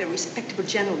highly respectable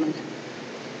gentleman.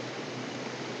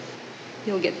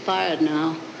 He'll get fired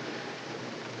now.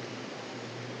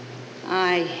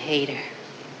 I hate her.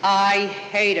 I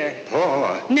hate her.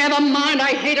 Paula. Never mind,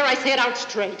 I hate her. I say it out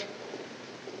straight.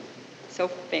 So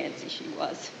fancy she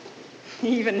was.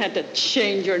 Even had to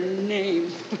change her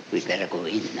name. We'd better go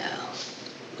in now.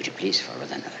 Would you please follow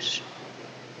the nurse?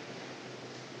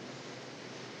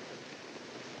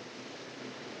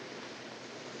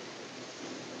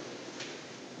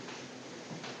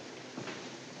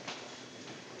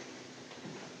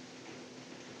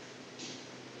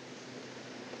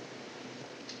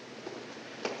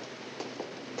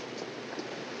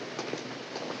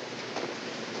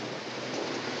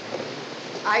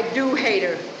 I do hate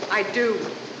her. I do.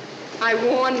 I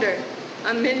warned her.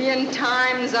 1,000,000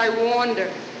 times I warned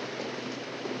her.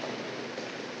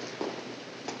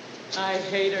 I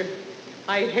hate her.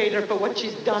 I hate her for what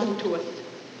she's done to us.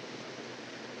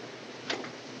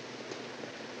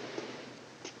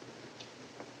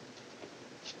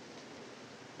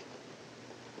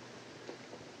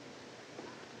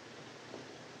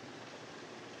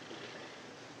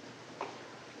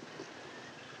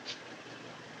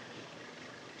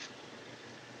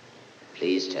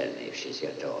 Please tell me if she's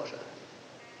your daughter.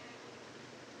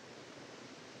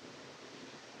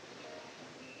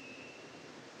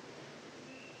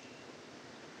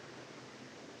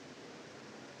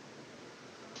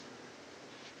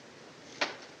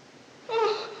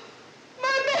 Oh,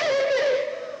 my baby!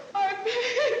 My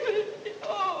baby!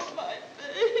 Oh, my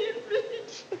baby!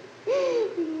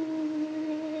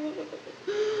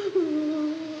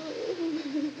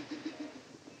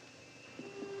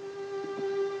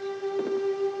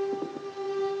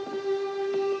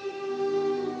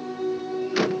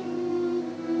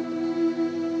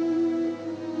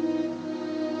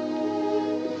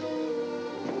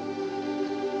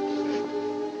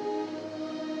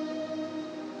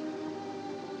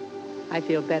 I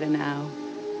feel better now.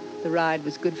 The ride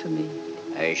was good for me.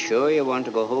 Are you sure you want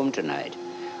to go home tonight?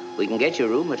 We can get you a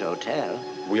room at a hotel.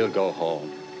 We'll go home.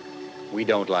 We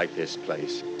don't like this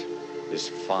place. This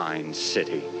fine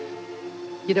city.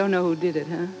 You don't know who did it,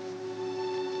 huh?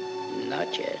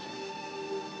 Not yet.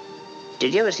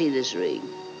 Did you ever see this ring?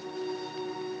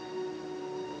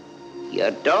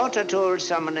 Your daughter told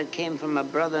someone it came from a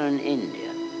brother in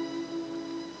India.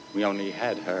 We only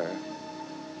had her.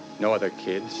 No other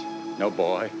kids. No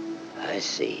boy. I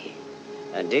see.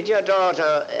 And did your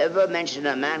daughter ever mention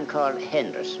a man called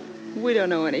Henderson? We don't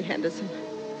know any Henderson.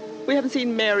 We haven't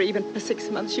seen Mary even for 6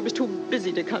 months. She was too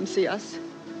busy to come see us.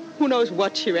 Who knows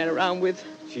what she ran around with?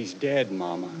 She's dead,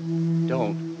 Mama.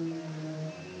 Don't.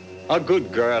 A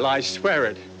good girl, I swear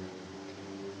it.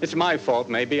 It's my fault,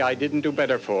 maybe. I didn't do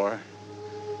better for her.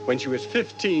 When she was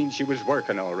 15, she was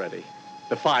working already.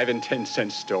 The 5 and 10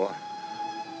 cent store.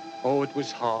 Oh, it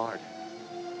was hard.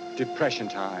 Depression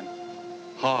time.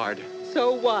 Hard.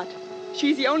 So what?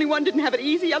 She's the only one didn't have it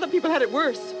easy. Other people had it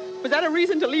worse. Was that a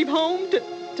reason to leave home?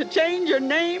 To change your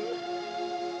name?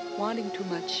 Wanting too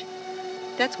much.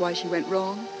 That's why she went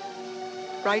wrong.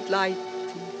 Bright lights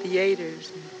and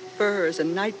theaters and furs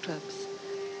and nightclubs.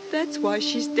 That's why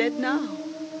she's dead now.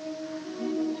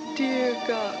 Dear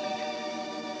God.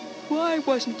 Why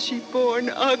wasn't she born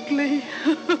ugly?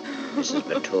 Mrs.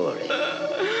 Vittori.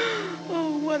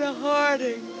 Oh, what a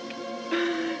heartache.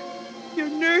 You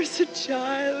nurse a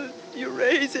child, you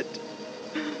raise it,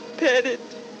 pet it,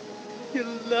 you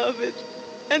love it,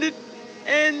 and it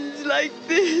ends like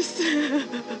this.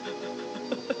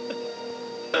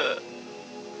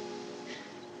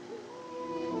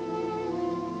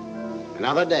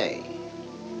 Another day,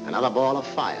 another ball of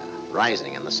fire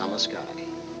rising in the summer sky.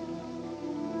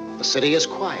 The city is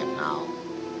quiet now,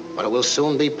 but it will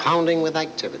soon be pounding with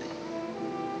activity.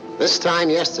 This time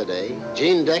yesterday,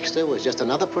 Jean Dexter was just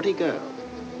another pretty girl.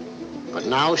 But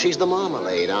now she's the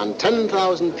marmalade on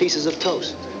 10,000 pieces of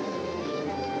toast.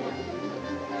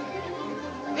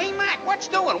 Hey, Mac, what's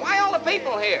doing? Why all the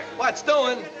people here? What's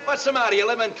doing? What's the matter? You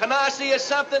live in Canarsie or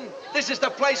something? This is the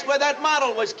place where that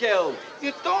model was killed.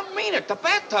 You don't mean it. The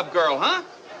bathtub girl, huh?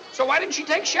 So why didn't she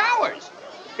take showers?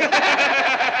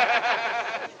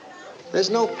 There's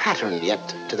no pattern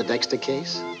yet to the Dexter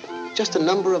case, just a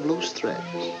number of loose threads.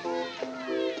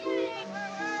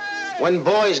 When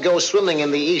boys go swimming in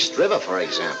the East River, for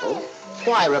example,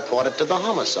 why report it to the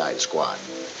homicide squad?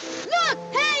 Look,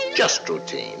 hey! Just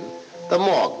routine. The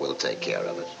morgue will take care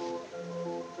of it.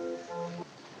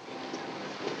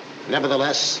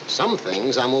 Nevertheless, some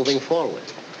things are moving forward.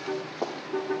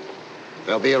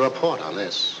 There'll be a report on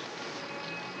this.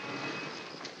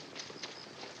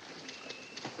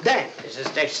 Dan. This is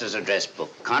Dexter's address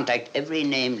book. Contact every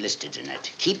name listed in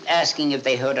it. Keep asking if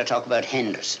they heard her talk about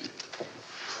Henderson.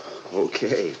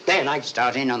 Okay. Dan, I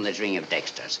start in on this ring of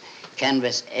Dexter's.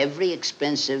 Canvass every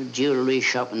expensive jewelry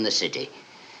shop in the city.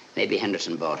 Maybe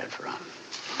Henderson bought it from.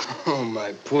 Oh,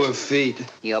 my poor feet.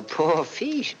 Your poor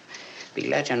feet? Be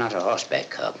glad you're not a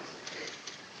horseback cub.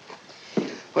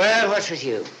 Well, what's with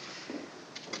you?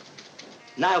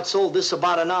 Niles sold this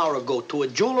about an hour ago to a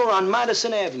jeweler on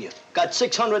Madison Avenue. Got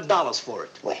 $600 for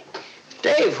it. Wait.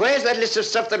 Dave, where's that list of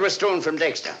stuff that was stolen from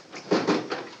Dexter?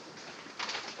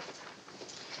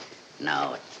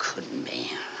 No, it couldn't be.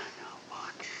 No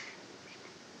watch.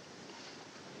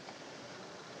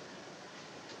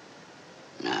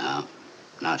 No,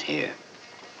 not here.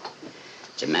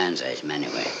 It's a man's item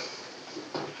anyway.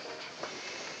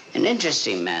 An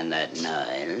interesting man, that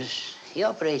Niles. He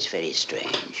operates very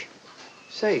strange.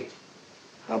 Say,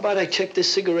 how about I check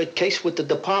this cigarette case with the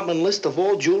department list of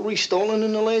all jewelry stolen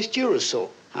in the last year or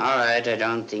so? All right, I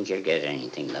don't think you'll get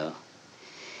anything, though.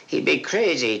 He'd be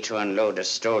crazy to unload a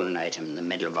stolen item in the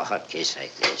middle of a hot case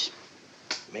like this.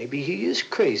 Maybe he is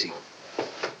crazy.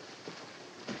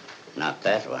 Not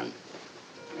that one.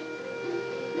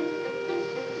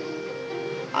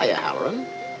 Hiya, Halloran.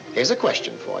 Here's a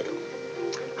question for you.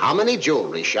 How many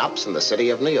jewelry shops in the city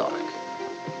of New York?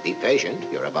 Be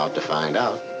patient, you're about to find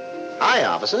out. Hi,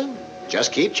 officer.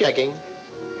 Just keep checking.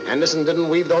 Henderson didn't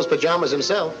weave those pajamas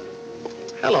himself.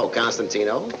 Hello,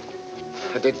 Constantino.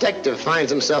 A detective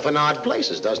finds himself in odd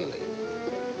places, doesn't he?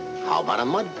 How about a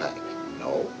mud pack?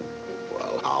 No.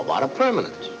 Well, how about a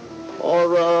permanent?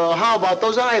 Or how about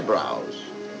those eyebrows?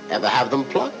 Ever have them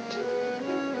plucked?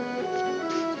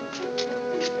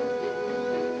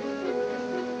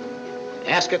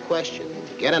 Ask a question,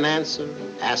 get an answer,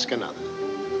 ask another.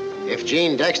 If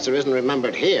Jean Dexter isn't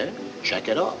remembered here, check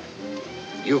it off.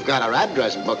 You've got her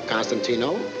address book,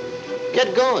 Constantino.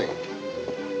 Get going.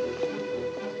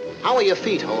 How are your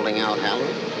feet holding out,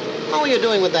 Halloran? How are you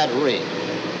doing with that ring?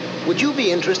 Would you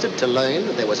be interested to learn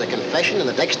that there was a confession in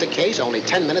the Dexter case only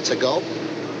 10 minutes ago?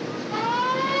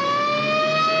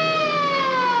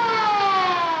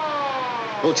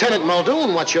 Lieutenant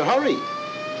Muldoon, what's your hurry?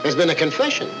 There's been a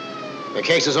confession. The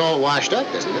case is all washed up,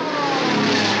 isn't it?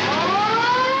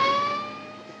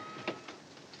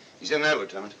 He's in there,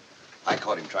 Lieutenant. I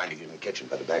caught him trying to get in the kitchen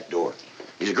by the back door.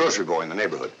 He's a grocery boy in the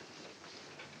neighborhood.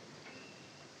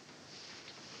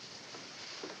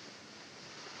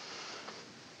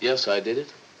 Yes, I did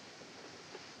it.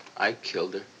 I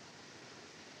killed her.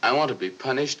 I want to be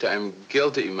punished. I'm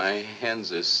guilty. My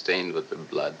hands are stained with her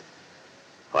blood.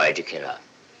 Why'd you kill her?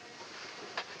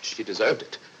 She deserved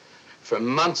it. For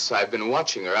months, I've been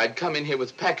watching her. I'd come in here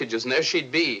with packages, and there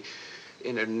she'd be,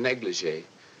 in her negligee.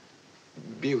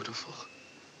 Beautiful,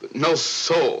 but no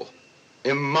soul.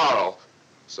 Immoral.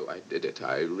 So I did it.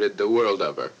 I rid the world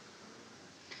of her.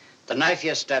 The knife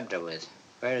you stabbed her with,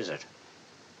 where is it?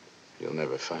 You'll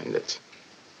never find it.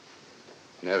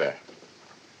 Never.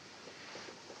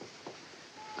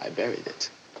 I buried it.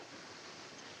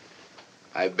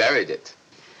 I buried it.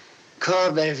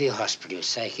 Call Bellevue Hospital,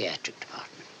 psychiatric department.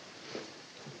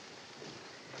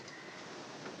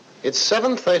 It's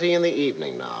 7:30 in the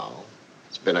evening now.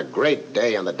 It's been a great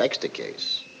day on the Dexter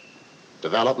case.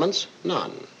 Developments?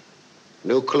 None.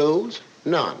 New clues?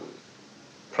 None.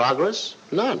 Progress?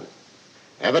 None.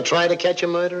 Ever try to catch a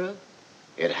murderer?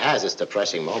 It has its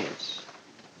depressing moments.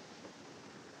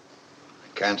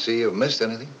 Can't see you've missed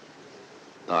anything.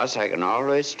 Boss, I can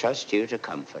always trust you to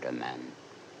comfort a man.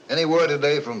 Any word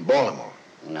today from Baltimore?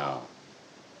 No.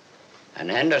 And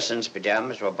Henderson's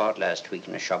pajamas were bought last week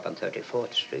in a shop on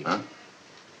 34th Street. Huh?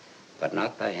 But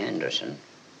not by Henderson,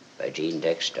 by Jean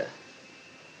Dexter.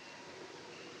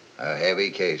 A heavy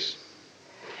case.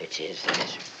 It is,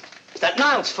 that. That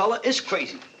Niles fella is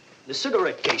crazy. The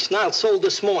cigarette case Niles sold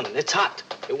this morning. It's hot.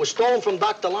 It was stolen from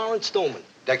Dr. Lawrence Stoneman.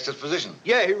 Dexter's position?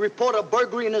 Yeah, he reported a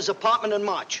burglary in his apartment in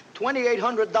March.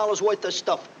 $2,800 worth of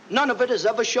stuff. None of it has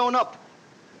ever shown up.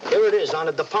 Here it is on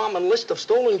a department list of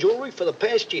stolen jewelry for the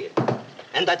past year.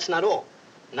 And that's not all.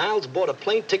 Niles bought a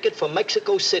plane ticket for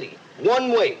Mexico City.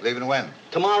 One way. Leaving when?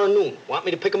 Tomorrow noon. Want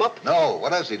me to pick him up? No.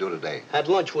 What else did he do today? Had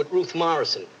lunch with Ruth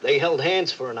Morrison. They held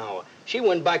hands for an hour. She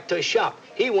went back to his shop.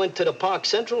 He went to the Park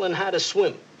Central and had a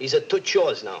swim. He's at Toots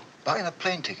Shores now. Buying a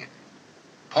plane ticket.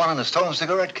 Pawning a stolen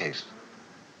cigarette case.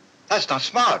 That's not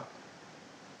smart.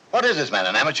 What is this man,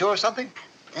 an amateur or something?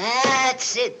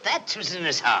 That's it. That's what's in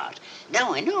his heart.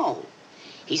 Now I know.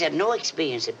 He's had no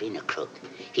experience of being a crook.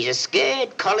 He's a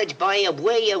scared college boy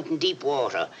away out in deep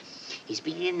water. He's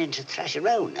beginning to thrash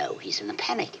around now. He's in a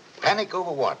panic. Panic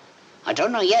over what? I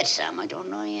don't know yet, Sam. I don't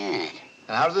know yet.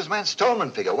 And how does this man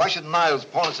Stoneman figure? Why should Niles'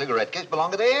 pawn cigarette case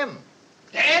belong to him?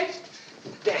 Dan?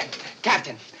 Dan,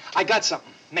 Captain, I got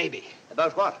something. Maybe.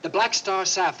 About what? The Black Star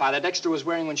sapphire that Dexter was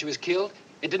wearing when she was killed,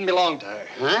 it didn't belong to her.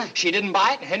 Huh? She didn't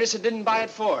buy it, and Henderson didn't buy it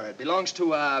for her. It belongs to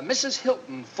Mrs.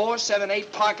 Hilton,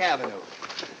 478 Park Avenue.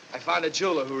 I found a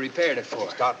jeweler who repaired it for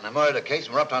her. Starting a murder case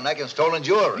and we're up to our neck in stolen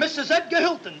jewelry. Mrs. Edgar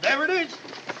Hilton, there it is.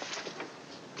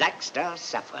 Black Star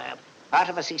sapphire. Part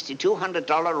of a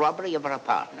 $6,200 robbery of her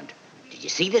apartment. Did you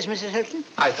see this, Mrs. Hilton?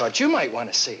 I thought you might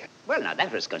want to see it. Well, now,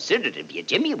 that was considerate of you,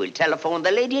 Jimmy. We'll telephone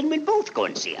the lady and we'll both go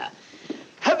and see her.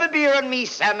 Have a beer on me,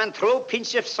 Sam, and throw a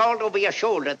pinch of salt over your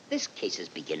shoulder. This case is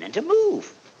beginning to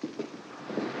move.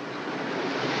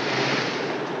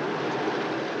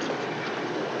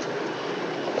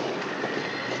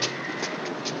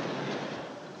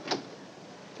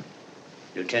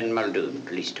 Lieutenant Muldoon,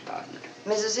 Police Department.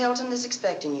 Mrs. Hilton is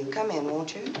expecting you. Come in,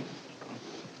 won't you?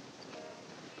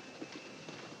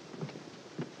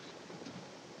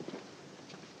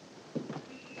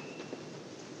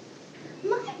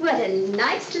 What a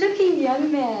nice-looking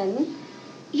young man.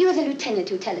 You're the lieutenant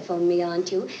who telephoned me,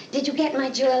 aren't you? Did you get my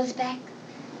jewels back?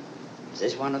 Is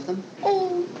this one of them?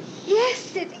 Oh,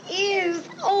 yes, it is.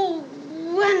 Oh,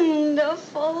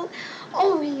 wonderful.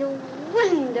 Oh, you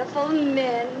wonderful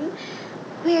men.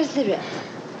 Where's the rest?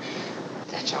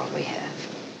 That's all we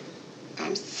have.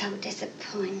 I'm so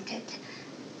disappointed.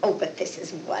 Oh, but this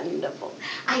is wonderful.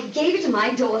 I gave it to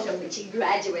my daughter when she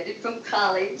graduated from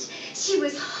college. She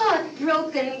was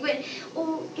heartbroken when...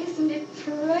 Oh, isn't it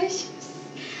precious?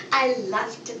 I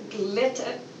love to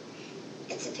glitter.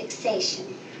 It's a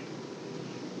fixation.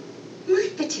 My,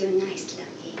 but you're nice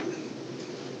looking.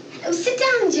 Oh, sit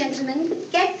down, gentlemen.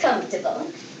 Get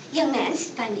comfortable. Young man,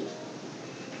 sit by me.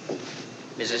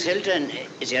 Mrs. Hilton,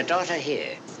 is your daughter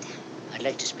here? I'd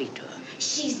like to speak to her.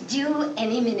 She's due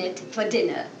any minute for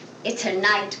dinner. It's her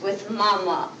night with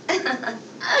Mama.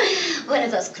 One of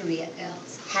those Korea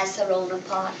girls. Has her own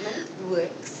apartment,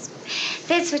 works.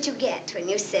 That's what you get when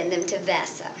you send them to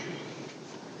Vassar.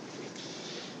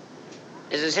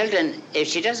 Mrs. Hilton, if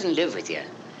she doesn't live with you,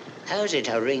 how is it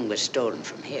her ring was stolen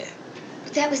from here?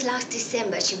 That was last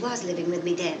December. She was living with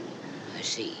me then. I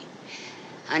see.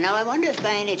 And now I wonder if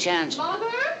by any chance... Mother,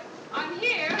 I'm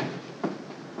here.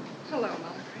 Hello, Mother.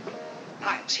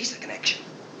 Niles, he's the connection.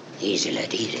 Easy,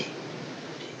 lad, easy.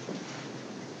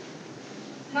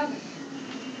 Mother.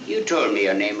 You told me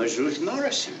your name was Ruth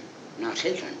Morrison, not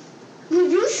Hilton. Well,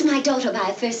 Ruth's my daughter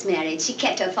by first marriage. She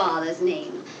kept her father's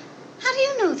name. How do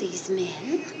you know these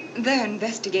men? They're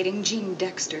investigating Jean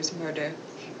Dexter's murder.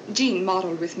 Jean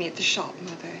modeled with me at the shop,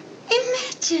 Mother.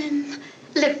 Imagine.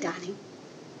 Look, darling.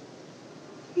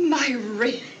 My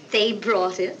ring. They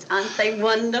brought it. Aren't they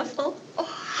wonderful? Oh,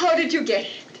 how did you get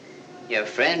it? Your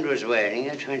friend was wearing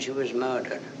it when she was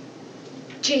murdered.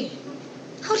 Jean.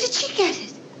 How did she get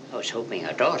it? I was hoping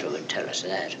her daughter would tell us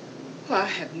that. Well, I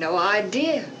have no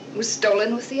idea. It was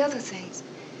stolen with the other things.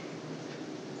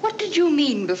 What did you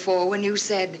mean before when you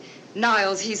said,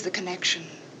 Niles, he's the connection?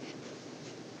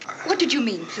 What did you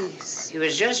mean, please? He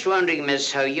was just wondering, miss,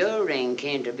 how your ring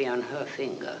came to be on her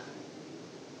finger.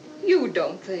 You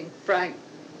don't think, Frank.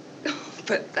 Oh,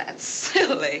 but that's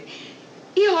silly.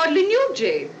 He hardly knew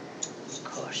Jane. Of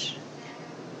course.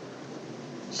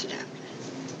 Sit down.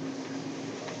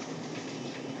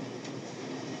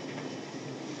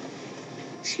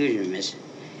 Excuse me, miss.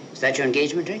 Is that your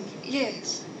engagement ring?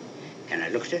 Yes. Can I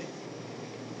look at it?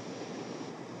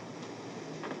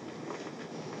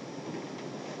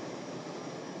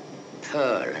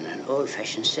 Pearl in an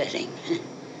old-fashioned setting.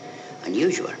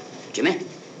 Unusual. Jimmy?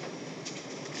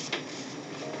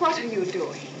 What are you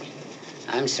doing?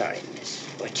 I'm sorry, miss.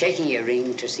 We're checking your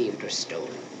ring to see if it was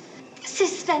stolen. This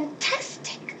is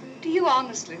fantastic. Do you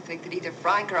honestly think that either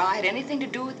Frank or I had anything to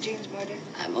do with Jean's murder?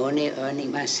 I'm only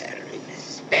earning my salary,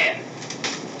 miss. Ben,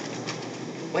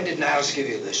 when did Niles give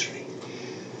you this ring?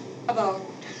 About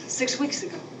 6 weeks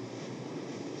ago.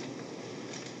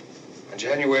 On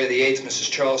January the 8th,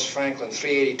 Mrs. Charles Franklin,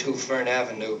 382 Fern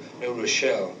Avenue, New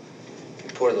Rochelle,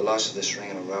 reported the loss of this ring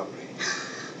in a robbery.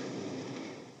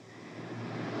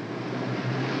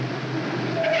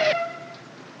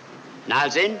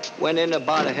 Niles in? Went in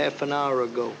about a half an hour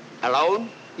ago. Alone?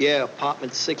 Yeah,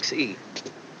 apartment 6E.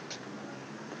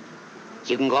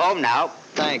 You can go home now.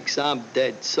 Thanks, I'm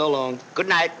dead. So long. Good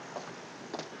night.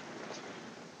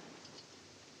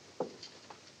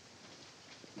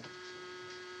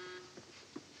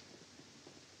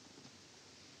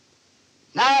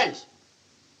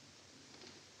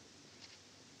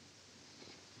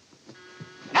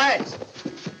 Niles!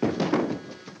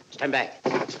 Stand back.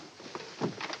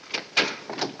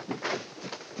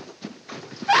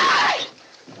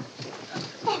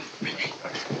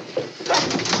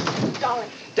 Darling.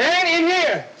 Dan, in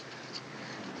here!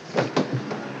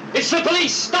 It's the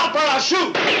police! Stop or I'll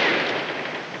shoot!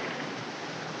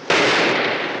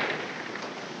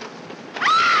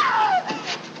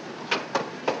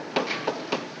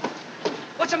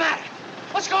 What's the matter?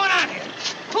 What's going on here?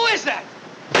 Who is that?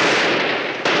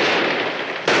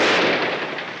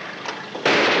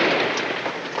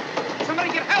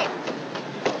 Somebody get help!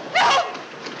 Help!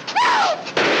 Help!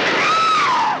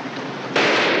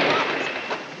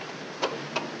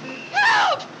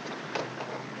 Help!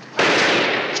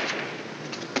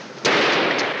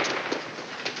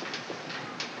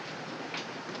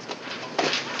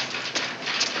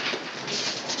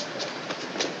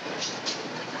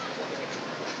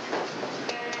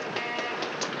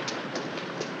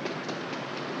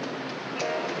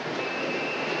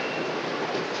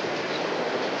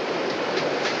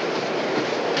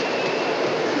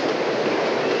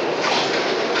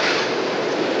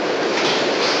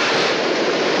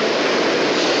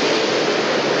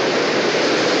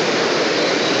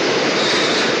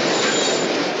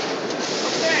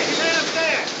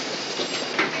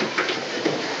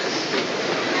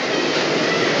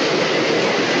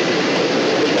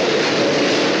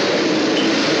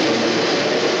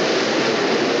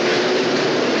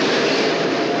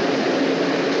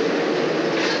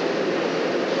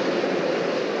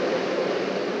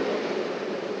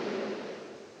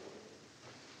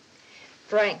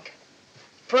 Frank.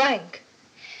 Frank.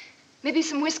 Maybe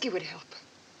some whiskey would help.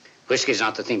 Whiskey's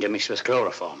not the thing to mix with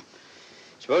chloroform.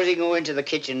 Suppose you go into the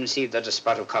kitchen and see if there's a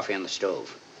spot of coffee on the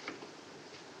stove.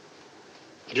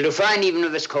 It'll do fine even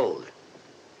if it's cold.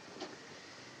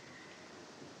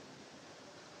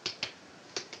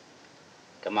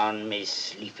 Come on, Miss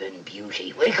Sleeping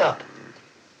Beauty. Wake up.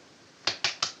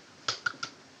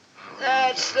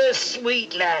 That's the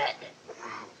sweet lad.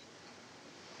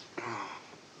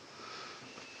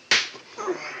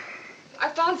 I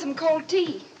found some cold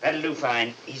tea. That'll do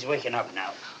fine. He's waking up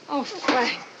now. Oh,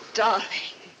 Frank, darling.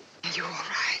 You all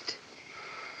right?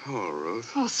 Oh,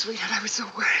 Ruth. Oh, sweetheart, I was so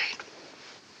worried.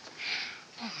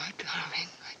 Oh, my darling,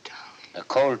 my darling. A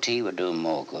cold tea would do him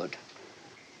more good.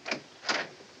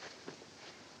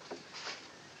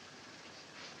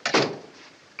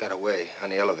 Got away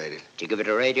on the elevator. Did you give it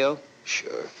a radio?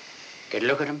 Sure. Get a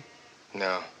look at him?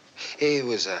 No. He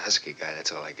was a husky guy,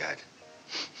 that's all I got.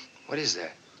 What is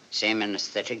that? Same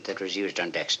anesthetic that was used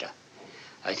on Dexter.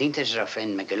 I think this is our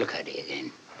friend McGillicuddy again.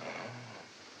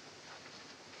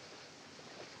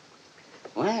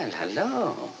 Well,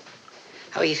 hello.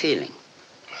 How are you feeling?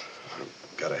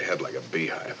 I've got a head like a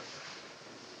beehive.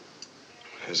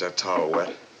 Is that towel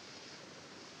wet?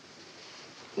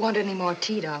 Want any more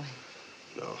tea, darling?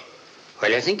 No.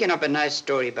 Well, you're thinking up a nice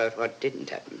story about what didn't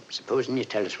happen. Supposing you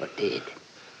tell us what did.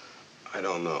 I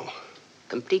don't know.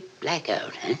 Complete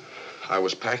blackout, huh? I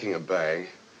was packing a bag,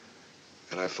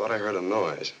 and I thought I heard a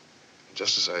noise.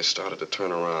 Just as I started to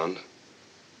turn around,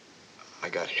 I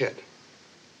got hit.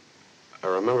 I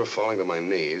remember falling to my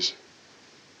knees,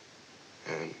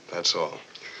 and that's all.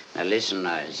 Now listen,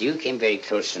 Niles, you came very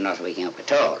close to not waking up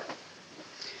at all.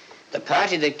 The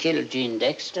party that killed Gene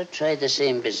Dexter tried the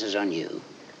same business on you.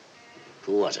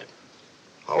 Who was it?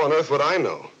 How on earth would I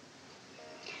know?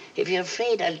 If you're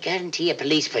afraid, I'll guarantee you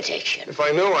police protection. If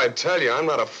I knew, I'd tell you. I'm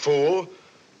not a fool.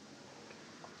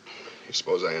 You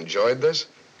suppose I enjoyed this?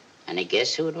 Any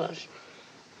guess who it was?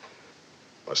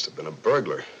 Must have been a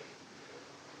burglar.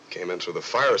 Came in through the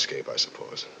fire escape, I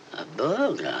suppose. A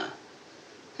burglar?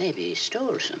 Maybe he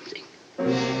stole something.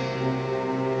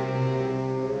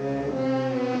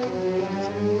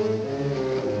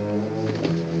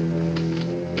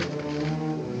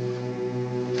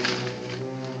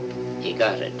 He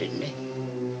got it, didn't he?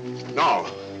 No.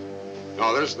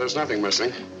 No, there's nothing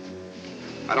missing.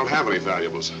 I don't have any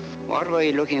valuables. What were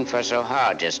you looking for so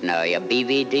hard just now? Your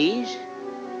BVDs?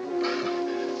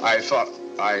 I thought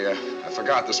I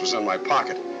forgot this was in my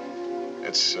pocket.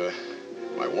 It's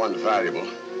my one valuable.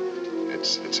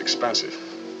 It's expensive.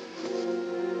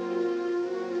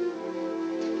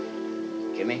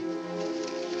 Jimmy?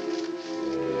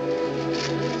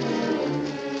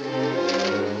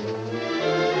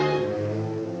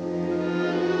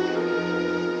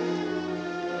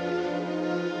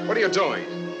 What are you doing?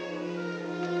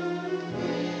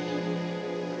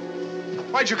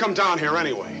 Why'd you come down here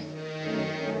anyway?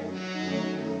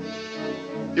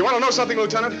 You want to know something,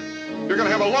 Lieutenant? You're going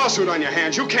to have a lawsuit on your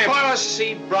hands. You can't...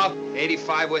 Policy, Brock.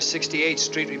 85 West 68th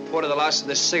Street reported the loss of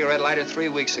this cigarette lighter 3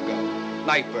 weeks ago.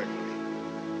 Night burglary.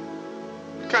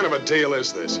 kind of a deal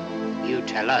is this? You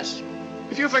tell us.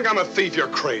 If you think I'm a thief, you're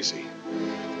crazy.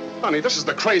 Honey, this is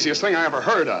the craziest thing I ever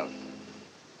heard of.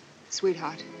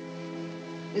 Sweetheart,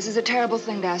 this is a terrible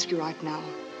thing to ask you right now.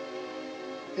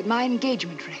 But my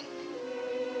engagement ring,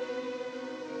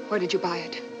 where did you buy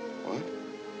it? What?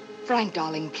 Frank,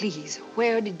 darling, please,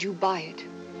 where did you buy it?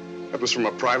 That was from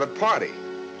a private party.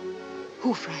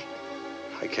 Who, Frank?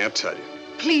 I can't tell you.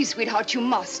 Please, sweetheart, you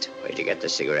must. Where'd you get the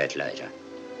cigarette lighter?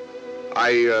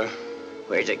 I,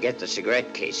 Where'd you get the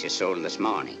cigarette case you sold this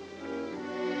morning?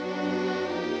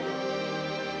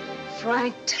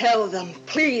 Frank, tell them.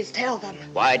 Please, tell them.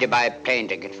 Why'd you buy a plane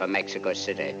ticket for Mexico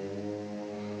City?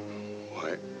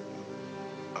 Why,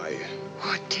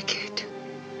 What ticket?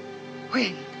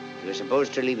 When? You were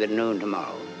supposed to leave at noon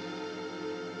tomorrow.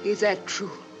 Is that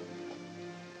true?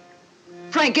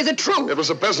 Frank, is it true? It was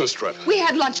a business trip. We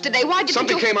had lunch today. Why'd you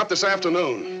Something came up this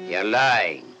afternoon. You're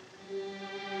lying.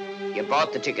 You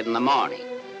bought the ticket in the morning.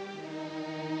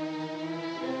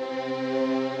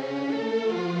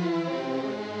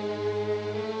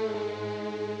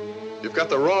 You've got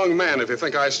the wrong man if you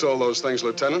think I stole those things,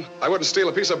 Lieutenant. I wouldn't steal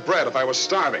a piece of bread if I was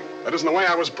starving. That isn't the way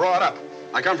I was brought up.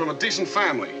 I come from a decent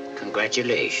family.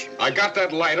 Congratulations. I got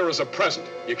that lighter as a present.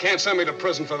 You can't send me to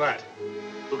prison for that.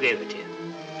 Who gave it to you?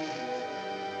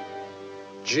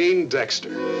 Jean Dexter.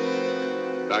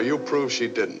 Now, you prove she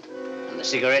didn't. And the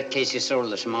cigarette case you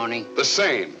sold this morning? The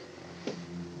same.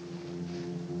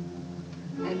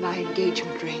 And my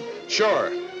engagement ring.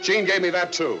 Sure. Jean gave me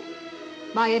that, too.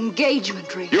 My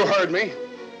engagement ring. You heard me.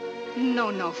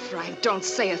 No, Frank. Don't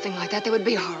say a thing like that. That would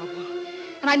be horrible.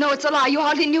 And I know it's a lie. You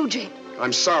hardly knew Jane.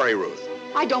 I'm sorry, Ruth.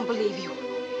 I don't believe you.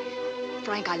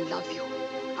 Frank, I love you.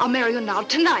 I'll marry you now,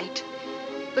 tonight.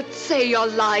 But say you're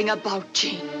lying about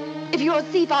Jane. If you're a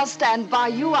thief, I'll stand by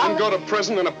you. I'll go to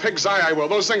prison in a pig's eye, I will.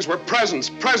 Those things were presents.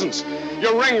 Presents.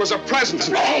 Your ring was a present.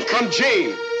 Frank! From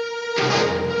Jean.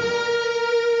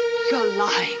 You're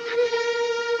lying.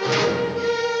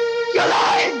 You're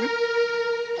lying!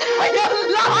 You're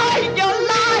lying! You're lying! You're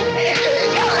lying!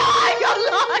 You're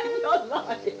lying! You're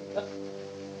lying!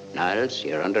 Niles,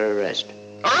 you're under arrest.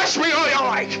 Arrest me all you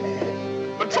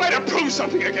like! But try to prove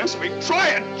something against me. Try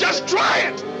it! Just try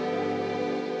it!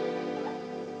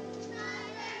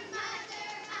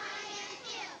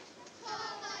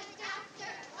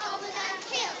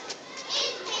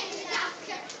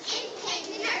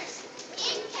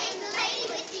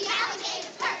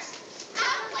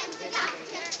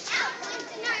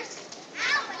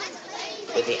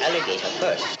 With the alligator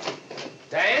first.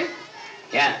 Dan?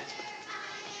 Yeah.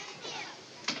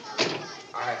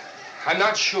 I'm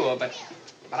not sure, but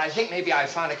I think maybe I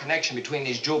found a connection between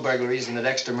these jewel burglaries and the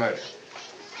Dexter murder.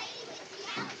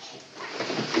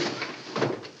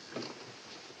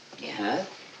 You have?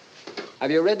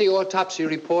 Have you read the autopsy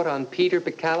report on Peter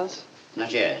Picalis?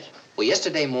 Not yet. Well,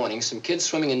 yesterday morning, some kids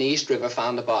swimming in the East River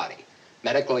found the body.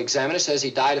 Medical examiner says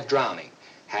he died of drowning,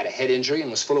 had a head injury,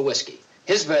 and was full of whiskey.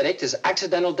 His verdict is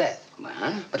accidental death.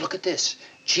 But look at this.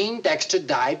 Jean Dexter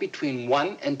died between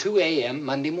 1 and 2 a.m.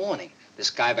 Monday morning.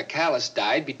 This guy Picalis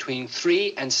died between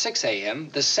 3 and 6 a.m.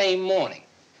 the same morning.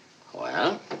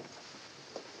 Well,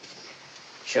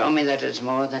 show me that it's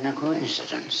more than a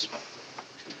coincidence.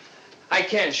 I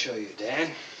can show you,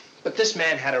 Dan. But this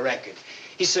man had a record.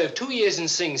 He served 2 years in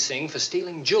Sing Sing for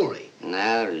stealing jewelry.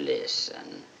 Now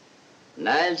listen.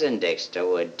 Niles and Dexter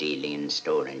were dealing in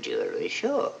stolen jewelry,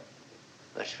 sure.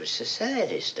 But it was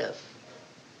society stuff.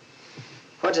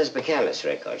 What does Picalis'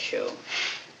 record show?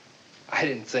 I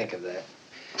didn't think of that.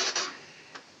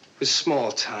 It was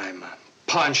small time.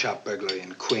 Pawn shop burglary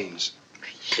in Queens.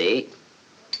 See?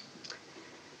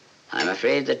 I'm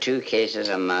afraid the two cases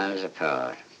are miles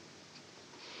apart.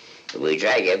 If we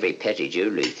drag every petty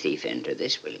jewelry thief into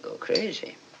this, we'll go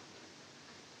crazy.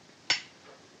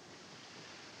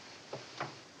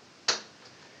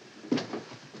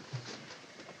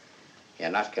 You're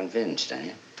not convinced, are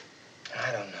you?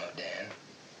 I don't know, Dan.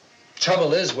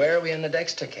 Trouble is, where are we in the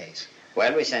Dexter case?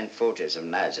 Well, we sent photos of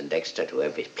Niles and Dexter to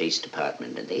every police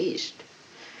department in the East.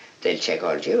 They'll check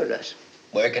all jewelers.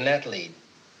 Where can that lead?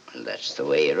 Well, that's the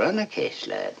way you run a case,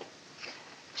 lad.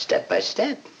 Step by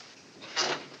step.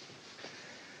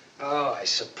 Oh, I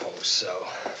suppose so.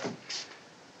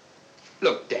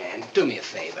 Look, Dan, do me a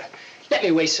favor. Let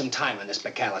me waste some time on this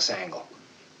Picalis angle.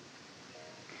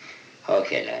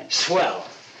 Okay, lad. Swell.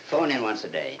 Phone in once a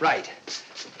day. Right.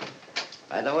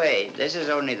 By the way, this is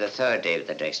only the third day of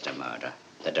the Dexter murder.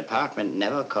 The department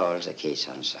never calls a case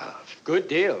unsolved. Good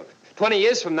deal. 20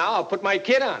 years from now, I'll put my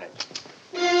kid on it.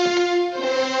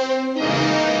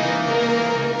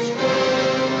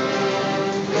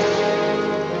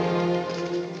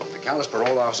 Bacallus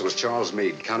parole officer was Charles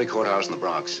Meade, county courthouse in the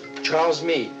Bronx. Charles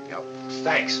Meade. Yep.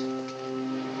 Thanks.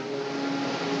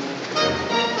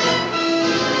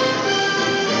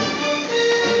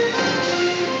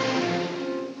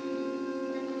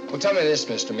 Well, tell me this,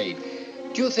 Mr. Meade.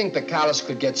 Do you think Bacallus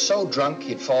could get so drunk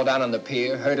he'd fall down on the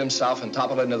pier, hurt himself, and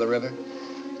topple into the river?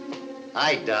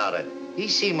 I doubt it. He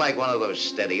seemed like one of those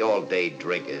steady all-day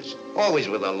drinkers. Always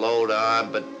with a load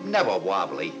on, but never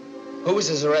wobbly. Who was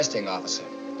his arresting officer?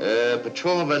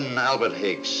 Patrolman Albert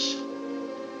Hicks.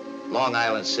 Long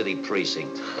Island City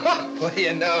Precinct. What do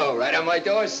you know? Right on my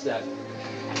doorstep.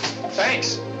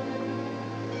 Thanks.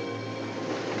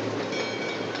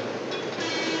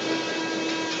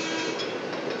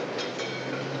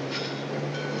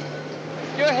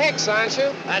 You're Hicks, aren't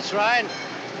you? That's right.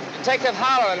 Detective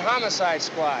Holler and Homicide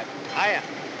Squad. Hiya.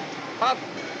 About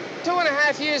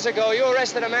 2.5 years ago, you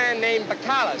arrested a man named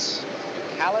Bacallus.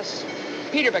 Bacallus?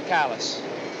 Peter Bacallus.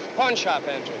 Pawn shop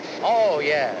entrance. Oh,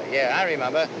 yeah, I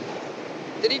remember.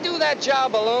 Did he do that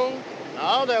job alone?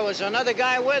 No, there was another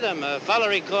guy with him, a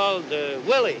fella he called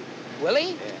Willie. Willie?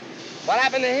 Yeah. What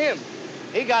happened to him?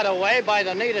 He got away by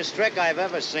the neatest trick I've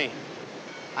ever seen.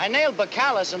 I nailed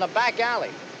Bacallus in a back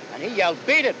alley, and he yelled,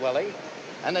 "Beat it, Willie."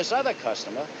 And this other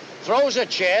customer throws a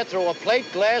chair through a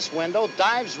plate glass window,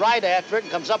 dives right after it,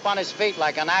 and comes up on his feet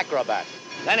like an acrobat.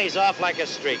 Then he's off like a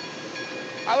streak.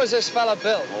 How was this fella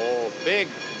built? Oh, big,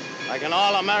 like an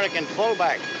all-American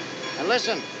fullback. And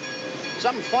listen,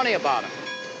 something funny about him.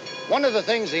 One of the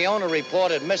things the owner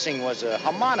reported missing was a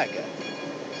harmonica.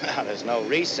 Now, there's no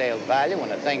resale value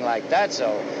in a thing like that,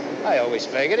 so I always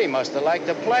figured he must have liked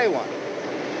to play one.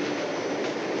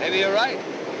 Maybe you're right.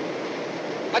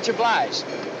 Much obliged.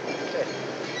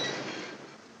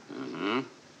 Mm-hmm.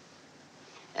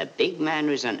 A big man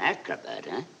who's an acrobat,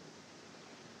 huh?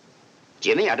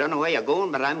 Jimmy, I don't know where you're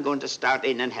going, but I'm going to start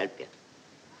in and help you.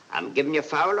 I'm giving you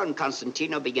Fowler and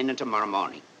Constantino beginning tomorrow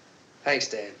morning. Thanks,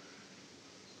 Dan.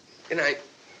 Good night.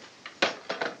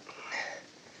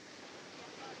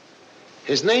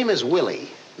 His name is Willie,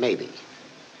 maybe.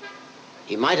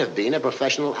 He might have been a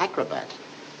professional acrobat,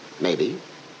 maybe.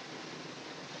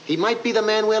 He might be the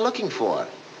man we're looking for,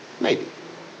 maybe.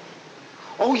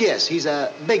 Oh, yes, he's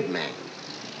a big man.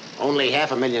 Only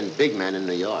 500,000 big men in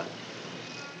New York.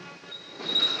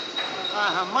 A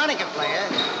harmonica player?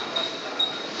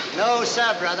 No,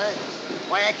 sir, brother.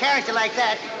 Why, a character like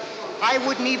that, I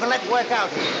wouldn't even let work out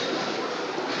here.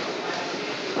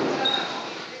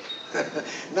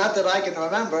 Not that I can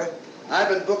remember. I've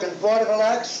been booking vaudeville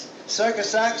acts,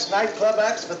 circus acts, nightclub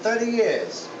acts for 30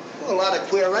 years. A lot of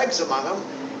queer eggs among them,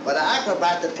 but an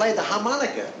acrobat that played the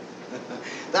harmonica.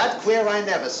 That queer, I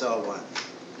never saw one.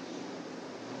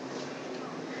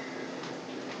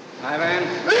 Hi, Van.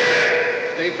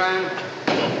 Steve Van.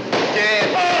 Yeah.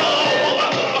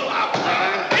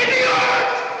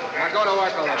 Now go to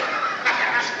work a little.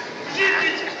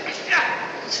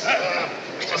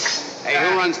 Hey,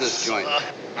 who runs this joint?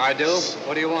 I do.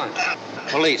 What do you want?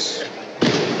 Police.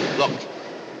 Look,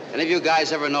 any of you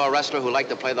guys ever know a wrestler who liked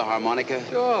to play the harmonica?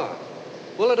 Sure.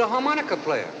 Willie the harmonica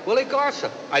player, Willie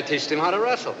Garza. I teached him how to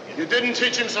wrestle. You didn't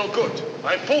teach him so good.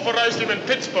 I pulverized him in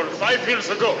Pittsburgh 5 years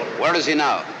ago. Where is he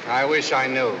now? I wish I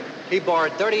knew. He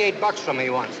borrowed $38 from me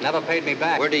once, never paid me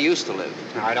back. Where do he used to live?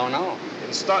 I don't know.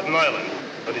 In Staten Island,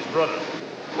 but his brother.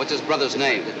 What's his brother's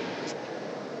name?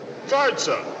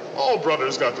 Garza. All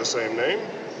brothers got the same name.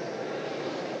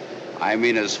 I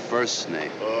mean his first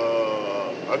name.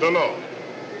 I don't know.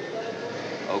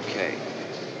 Okay.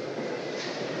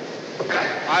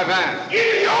 Hi, Van.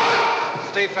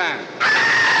 Steve Van.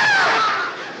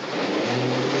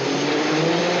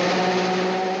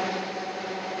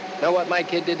 Know what my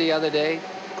kid did the other day?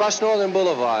 Crossed Northern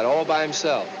Boulevard all by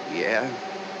himself. Yeah?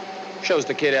 Shows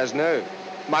the kid has nerve.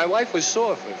 My wife was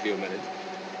sore for a few minutes.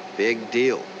 Big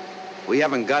deal. We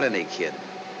haven't got any kid,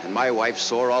 and my wife's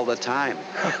sore all the time.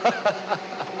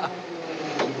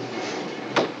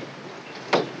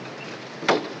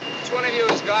 Which one of you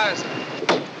is Garza?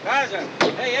 Garza.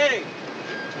 Hey, Eddie.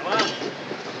 Come on.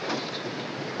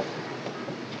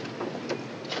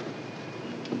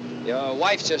 Your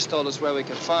wife just told us where we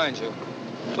could find you.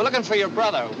 We're looking for your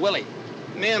brother, Willie.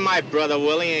 Me and my brother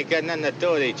Willie ain't got nothing to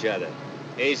do with each other.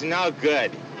 He's no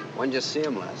good. When'd you see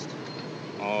him last?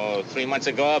 Oh, 3 months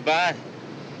ago about.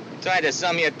 He tried to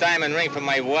sell me a diamond ring for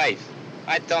my wife.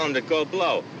 I told him to go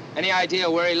blow. Any idea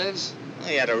where he lives?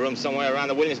 He had a room somewhere around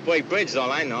the Williamsburg Bridge,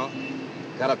 all I know.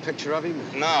 Got a picture of him?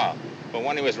 No, but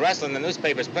when he was wrestling, the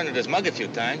newspapers printed his mug a few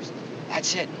times.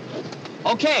 That's it.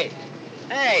 Okay.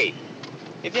 Hey,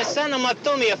 if you send him up,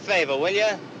 do me a favor, will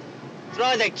you?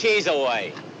 Throw the keys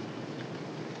away.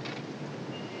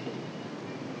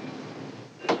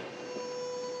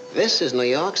 This is New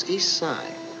York's East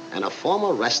Side, and a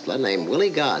former wrestler named Willie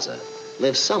Garza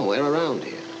lives somewhere around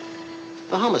here.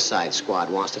 The homicide squad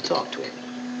wants to talk to him,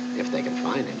 if they can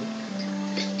find him.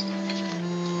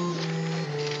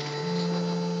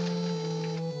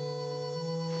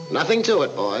 Nothing to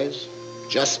it, boys.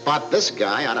 Just spot this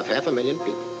guy out of 500,000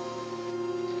 people.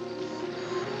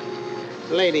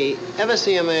 Lady, ever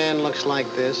see a man looks like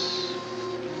this?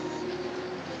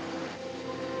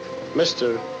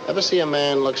 Mister, ever see a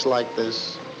man looks like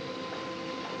this?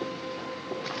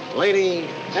 Lady,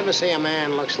 ever see a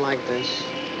man looks like this?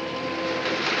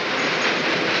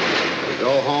 You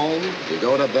go home, you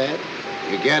go to bed,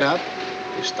 you get up,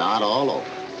 you start all over.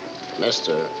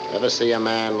 Mister, ever see a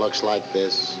man looks like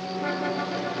this?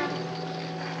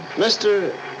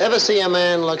 Mister, ever see a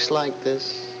man looks like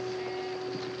this?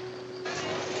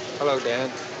 Hello, Dad.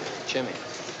 Jimmy.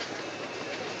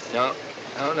 No,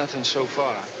 nothing so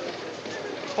far.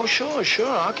 Oh, sure,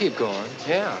 I'll keep going.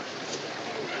 Yeah.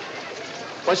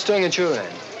 What's doing at your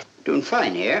end? Doing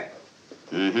fine here.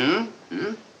 I'm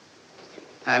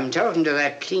talking to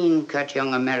that clean-cut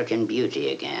young American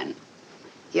beauty again.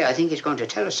 Yeah, I think he's going to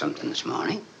tell us something this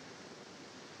morning.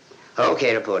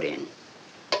 Okay, report in.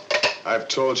 I've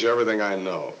told you everything I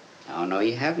know. Oh, no,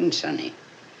 you haven't, Sonny.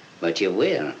 But you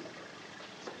will.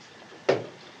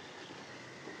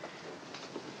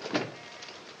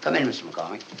 Come in, Mr.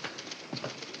 McCormick.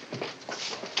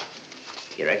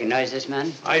 You recognize this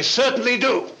man? I certainly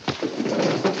do.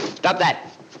 Stop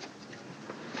that.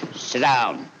 Sit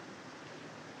down.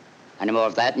 Any more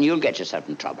of that, and you'll get yourself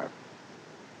in trouble.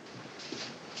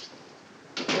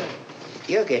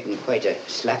 You're getting quite a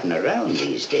slapping around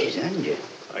these days, aren't you?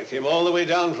 I came all the way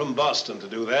down from Boston to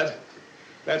do that.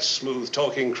 That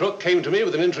smooth-talking crook came to me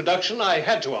with an introduction I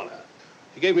had to honor.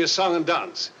 He gave me a song and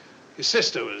dance. His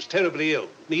sister was terribly ill,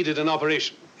 needed an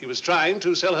operation. He was trying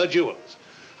to sell her jewels.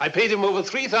 I paid him over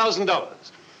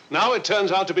 $3,000. Now it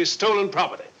turns out to be stolen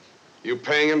property. You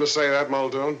paying him to say that,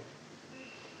 Muldoon?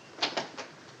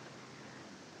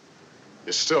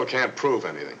 You still can't prove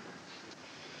anything.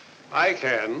 I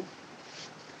can.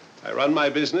 I run my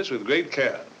business with great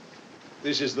care.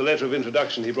 This is the letter of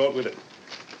introduction he brought with him.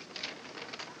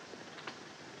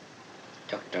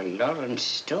 Dr. Lawrence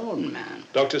Stoneman.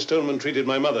 Dr. Stoneman treated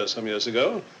my mother some years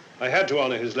ago. I had to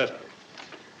honor his letter.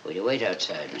 Will you wait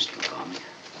outside, Mr. McCormick?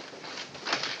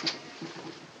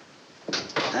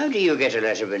 How do you get a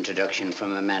letter of introduction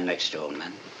from a man like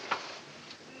Stoneman?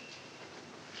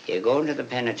 You're going to the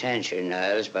penitentiary,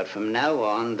 Niles, but from now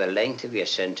on, the length of your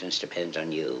sentence depends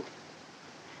on you.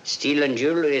 Stealing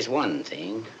jewelry is one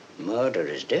thing. Murder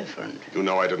is different. You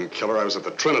know I didn't kill her. I was at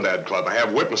the Trinidad Club. I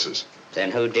have witnesses. Then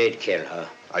who did kill her?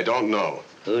 I don't know.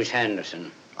 Who's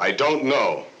Henderson? I don't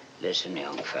know. Listen,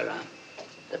 young fella.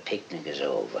 The picnic is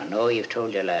over. I know you've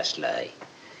told your last lie.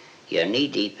 You're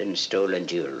knee-deep in stolen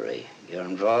jewelry. You're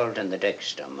involved in the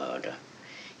Dexter murder.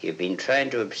 You've been trying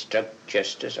to obstruct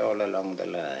justice all along the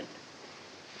line.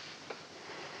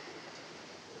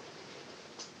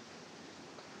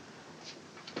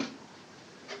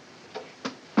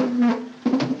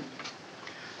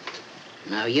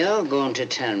 Now, you're going to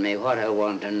tell me what I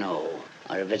want to know.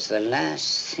 Or if it's the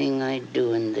last thing I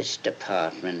do in this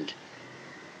department,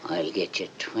 I'll get you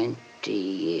 20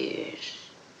 years.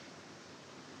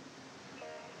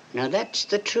 Now, that's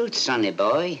the truth, sonny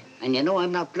boy. And you know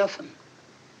I'm not bluffing.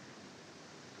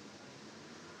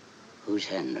 Who's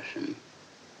Henderson?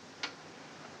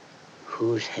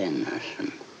 Who's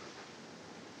Henderson?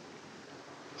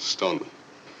 Stoneman.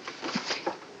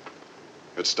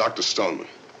 It's Dr. Stoneman.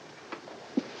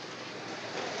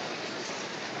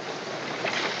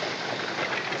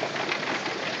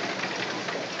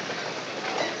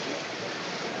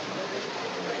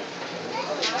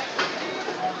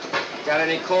 Got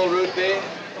any cold root beer?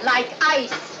 Like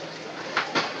ice.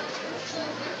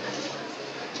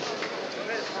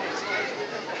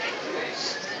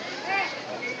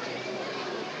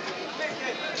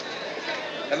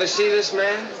 Ever see this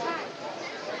man?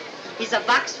 He's a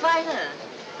box fighter.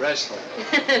 Wrestler.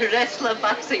 Wrestler,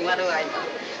 boxing, what do I know?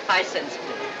 High sense.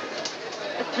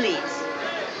 Please.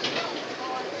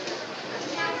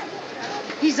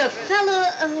 He's a fellow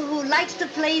who likes to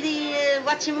play the,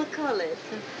 whatchamacallit.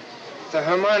 The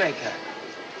harmonica.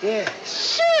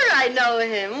 Yes. Sure, I know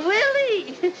him.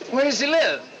 Willie. Where does he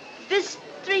live? This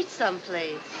street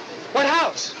someplace. What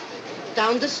house?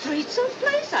 Down the street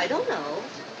someplace? I don't know.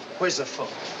 Where's the phone?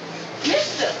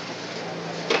 Mister.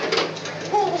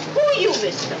 Who are you,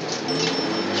 mister?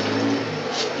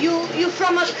 You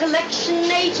from a collection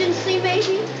agency,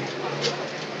 maybe?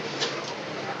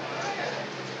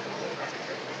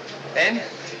 Ben,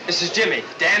 this is Jimmy.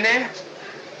 Dan there?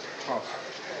 Oh,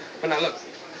 But now look,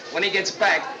 when he gets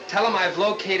back, tell him I've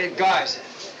located Garza.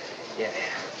 Yeah.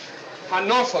 On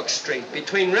Norfolk Street,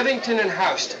 between Rivington and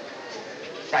Houston.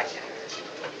 Right.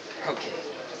 Okay.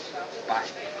 Bye.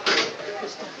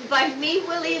 By me,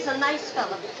 Willie is a nice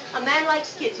fellow. A man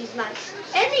likes kids, he's nice.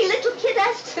 Any little kid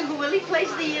asks him, Willie plays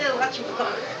the,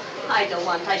 whatchamacallit. I don't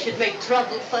want I should make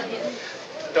trouble for him.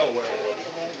 Don't worry, lady.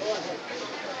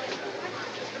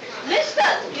 Mister,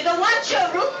 you don't want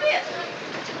your root beer?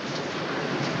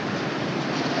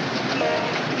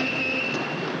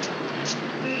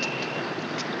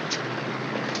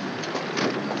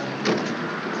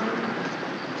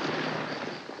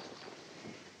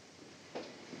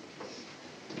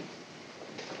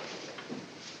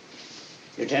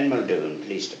 Lieutenant Muldoon,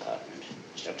 Police Department.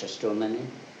 Is Dr. Stoneman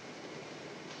in?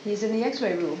 He's in the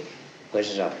X-ray room. Where's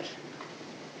his office?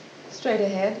 Straight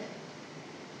ahead.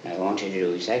 I want you to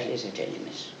do exactly as I tell you,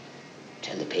 miss.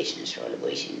 Tell the patients while they're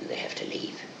waiting they have to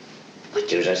leave.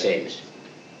 Do as I say, miss.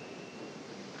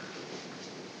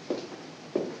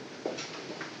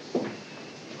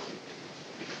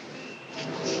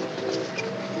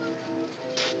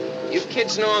 You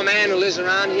kids know a man who lives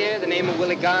around here, the name of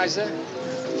Willie Garza?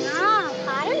 No,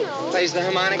 I don't know. Plays the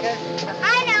harmonica?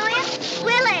 I know him.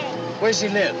 Willie. Where's he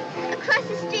live? Across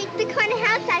the street, the corner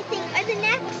house, I think, or the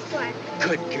next one.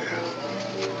 Good girl.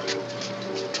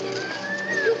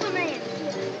 Superman.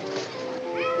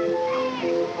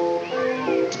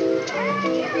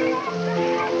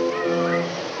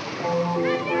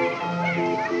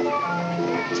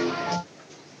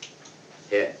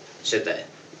 Here, sit there.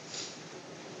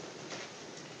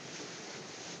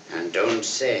 And don't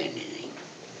say anything.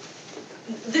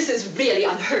 This is really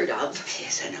unheard of.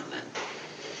 Yes, I know, ma'am.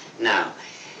 Now,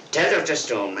 tell Dr.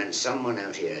 Stoneman someone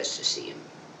out here has to see him.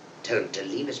 Tell him to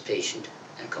leave his patient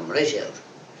and come right out.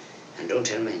 And don't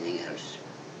tell him anything else.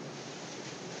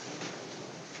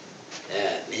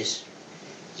 Miss,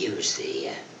 use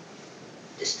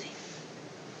this thing.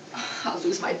 I'll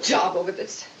lose my job over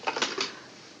this.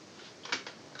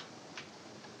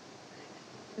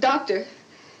 Doctor,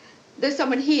 there's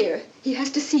someone here. He has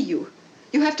to see you.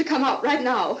 You have to come out right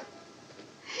now.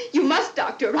 You must,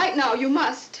 Doctor, right now, you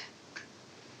must.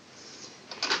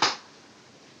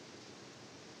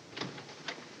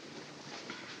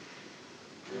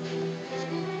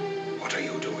 What are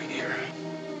you doing here?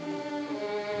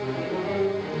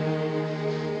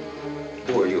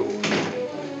 Who are you?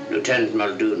 Lieutenant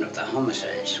Muldoon of the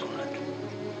Homicide Squad.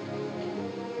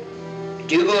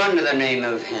 Do you go under the name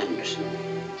of Henderson?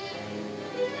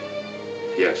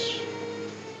 Yes.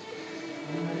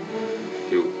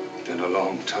 You've been a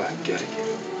long time getting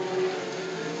it.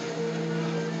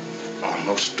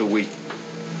 Almost a week.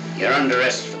 You're under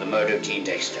arrest for the murder of Jean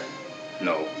Dexter.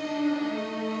 No.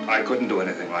 I couldn't do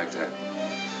anything like that.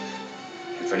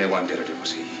 If anyone did it, it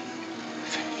was he.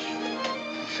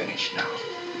 Finished now.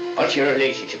 What's your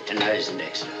relationship to Niles and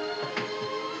Dexter?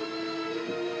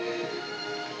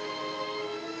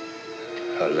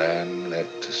 A lamb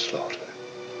led to slaughter.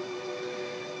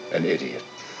 An idiot.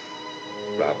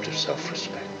 Robbed of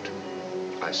self-respect.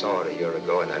 I saw her a year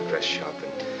ago in that dress shop,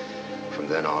 and from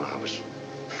then on I was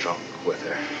drunk with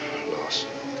her, lost.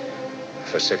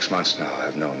 For 6 months now,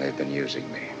 I've known they've been using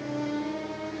me.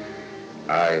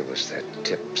 I was their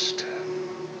tipster.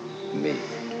 Me,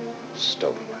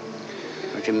 Stoneman.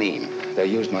 What do you mean? They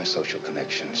used my social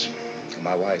connections.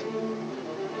 My wife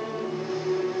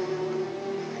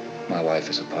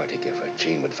is a party giver.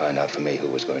 Jean would find out for me who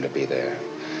was going to be there.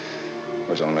 It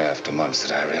was only after months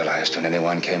that I realized when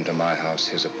anyone came to my house,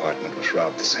 his apartment was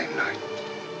robbed the same night.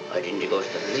 Why didn't you go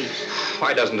to the police?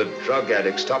 Why doesn't a drug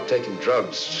addict stop taking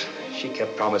drugs? She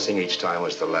kept promising each time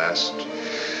was the last.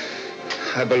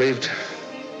 I believed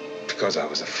because I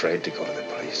was afraid to go to the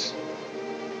police.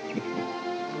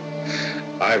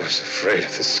 I was afraid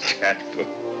of the scandal.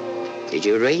 Did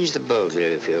you arrange the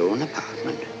burglary of your own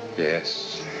apartment?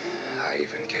 Yes, I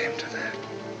even came to that.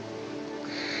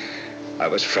 I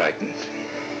was frightened.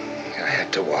 I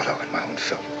had to wallow in my own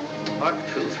filth. What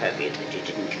proof have you that you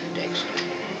didn't kill Dexter?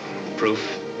 Proof?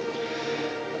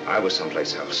 I was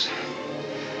someplace else.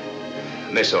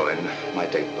 Miss Owen, my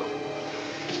date book.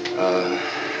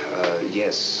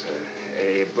 Yes,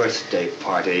 a birthday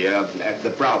party at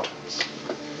the Broughtons.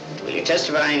 Will you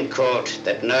testify in court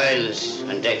that Niles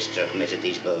and Dexter committed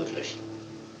these burglaries?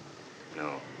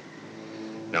 No.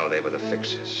 No, they were the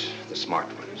fixers, the smart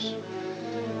ones.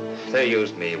 They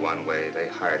used me one way. They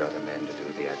hired other men to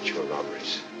do the actual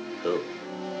robberies. Who?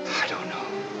 I don't know.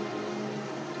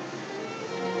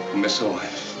 Miss Owen.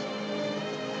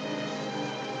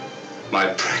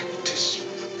 My practice.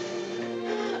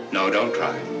 No, don't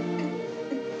cry.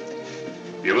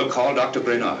 You will call Dr.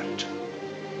 Bernard.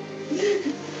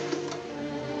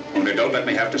 Only don't let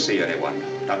me have to see anyone.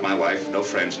 Not my wife, no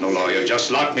friends, no lawyer.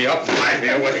 Just lock me up and hide me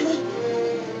away.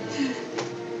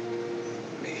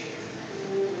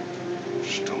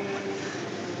 Stolen.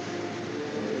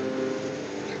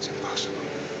 That's impossible.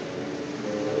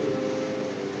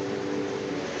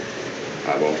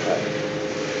 I won't have it.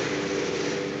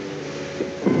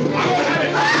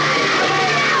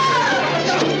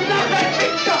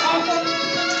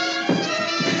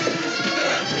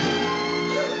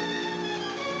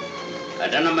 I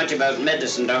don't know much about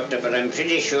medicine, Doctor, but I'm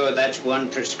pretty sure that's one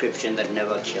prescription that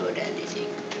never cured anything.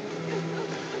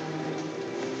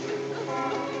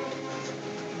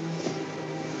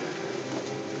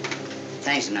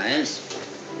 Thanks, Niles.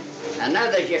 And now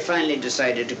that you've finally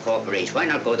decided to cooperate, why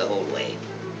not go the whole way?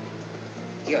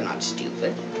 You're not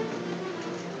stupid.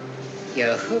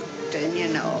 You're hooked and you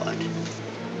know it.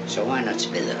 So why not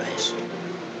spill the rest?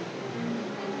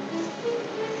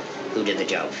 Who did the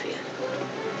job for you?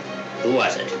 Who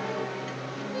was it?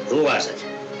 Who was it?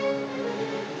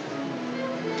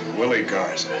 Willie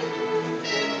Garza.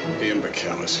 He and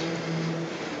Bacalus.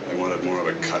 They wanted more of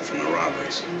a cut from the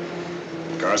robberies.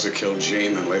 Garza killed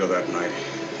Jean, and later that night,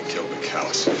 he killed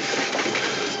Bacalus.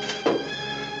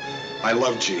 I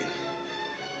loved Jean.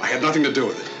 I had nothing to do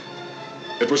with it.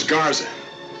 It was Garza.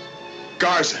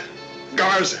 Garza.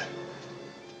 Garza.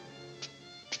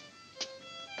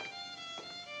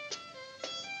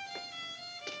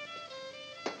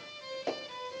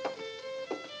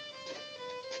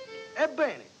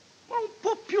 Ebbene, ma un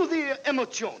po' più di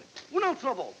emozione.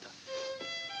 Un'altra volta.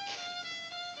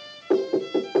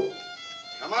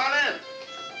 Come on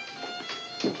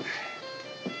in.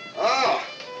 Oh.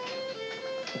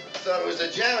 Thought it was the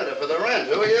janitor for the rent.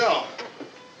 Who are you?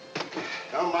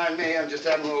 Don't mind me. I'm just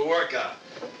having a little workout.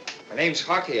 My name's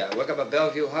Hockey. I work up at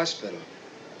Bellevue Hospital.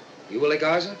 You Willie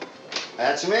Garza?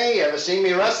 That's me. You ever seen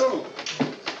me wrestle?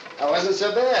 I wasn't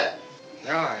so bad.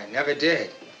 No, I never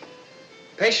did.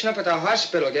 Patient up at the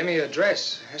hospital gave me your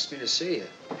address. Asked me to see you.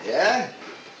 Yeah?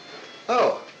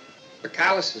 Oh.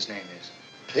 Bacalus, his name is.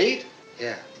 Pete?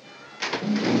 Yeah.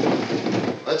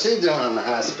 What's he doing in the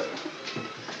hospital?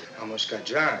 Almost got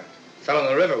drowned. Fell in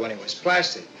the river when he was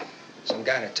plastic. Some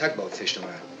guy in a tugboat fished him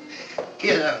out.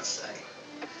 You don't say.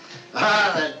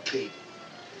 Ah, that Pete.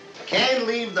 Can't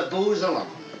leave the booze alone.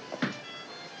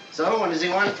 So what does he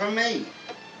want from me?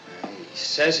 He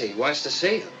says he wants to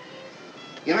see you.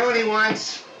 You know what he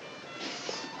wants?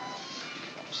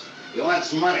 He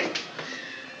wants money.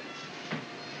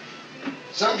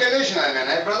 Some condition I'm in,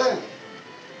 eh, brother?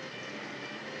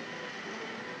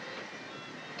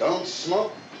 Don't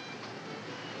smoke.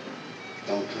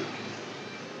 Don't drink.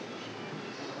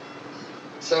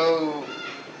 So,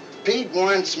 Pete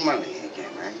wants money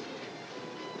again, right?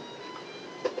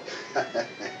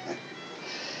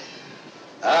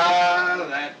 Ah,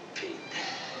 that Pete.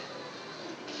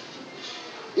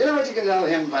 You know what you can tell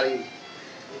him, buddy?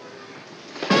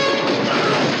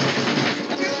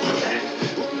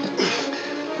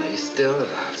 Lay still,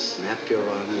 or I'll snap your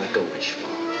arm like a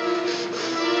wishbone.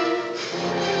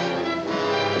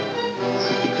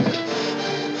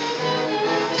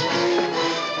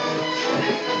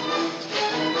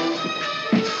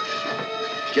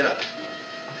 Get up.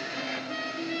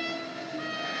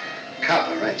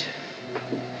 Copper, right?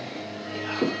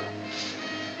 Yeah.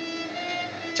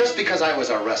 Just because I was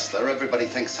a wrestler, everybody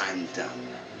thinks I'm dumb.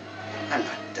 I'm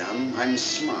not dumb, I'm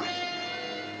smart.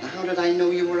 Now, how did I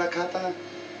know you were a copper?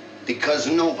 Because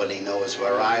nobody knows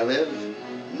where I live.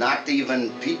 Not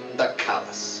even Pete the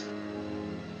Callous.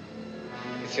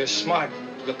 If you're smart,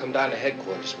 you'll come down to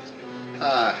headquarters with me.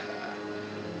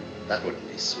 That wouldn't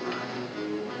be smart.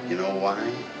 You know why?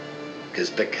 Because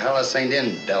Bacalus ain't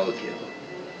in Bellevue.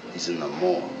 He's in the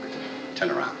morgue. Turn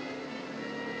around.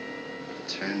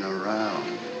 Turn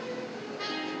around.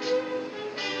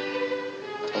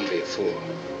 Don't be a fool.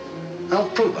 I'll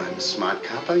prove I'm a smart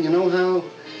copper. You know how?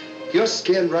 You're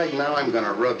scared right now I'm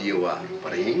gonna rub you out.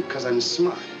 But I ain't, because I'm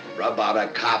smart. Rub out a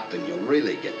cop and you'll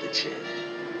really get the chair.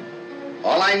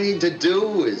 All I need to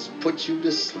do is put you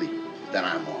to sleep. Then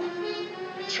I'm off.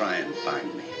 Try and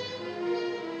find me.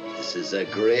 This is a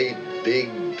great,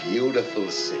 big, beautiful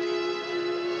city.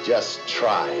 Just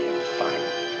try and find me.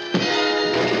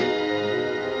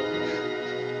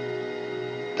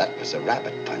 That was a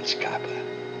rabbit punch, copper.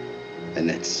 And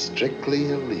it's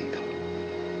strictly illegal.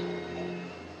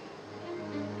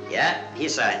 Yeah, he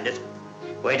signed it.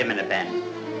 Wait a minute, Ben.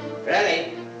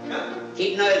 Freddy,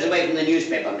 keep Niles away from the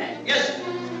newspaper man. Yes.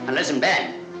 And listen,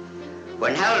 Ben,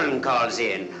 when Howland calls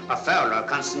in, or Fowler or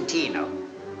Constantino,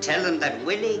 tell them that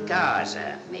Willie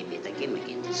Garza may be the gimmick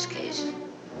in this case.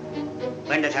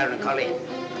 When did Harlan call in?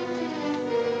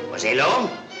 Was he alone?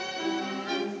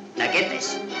 Now get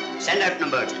this. Send out an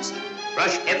emergency.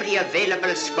 Rush every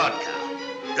available squad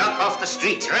car. Block off the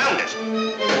streets around it.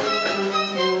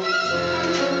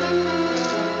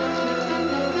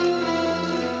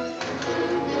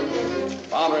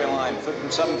 Boundary line, 5th and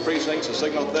 7th precincts to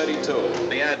signal 32.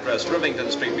 The address,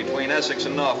 Rivington Street, between Essex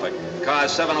and Norfolk.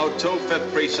 Cars 702,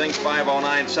 5th precinct,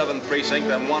 509, 7th precinct,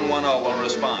 and 110 will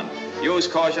respond. Use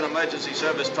caution, emergency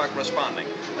service truck responding.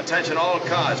 Attention all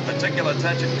cars, particular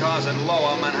attention cars in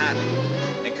lower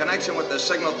Manhattan. In connection with the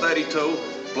signal 32,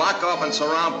 block off and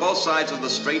surround both sides of the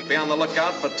street. Be on the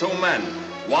lookout for 2 men.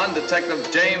 1,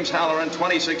 Detective James Halloran,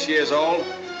 26 years old.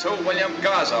 2, William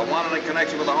Garza, wanted in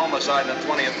connection with a homicide in the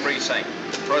 20th precinct.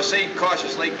 Proceed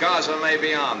cautiously. Garza may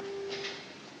be armed.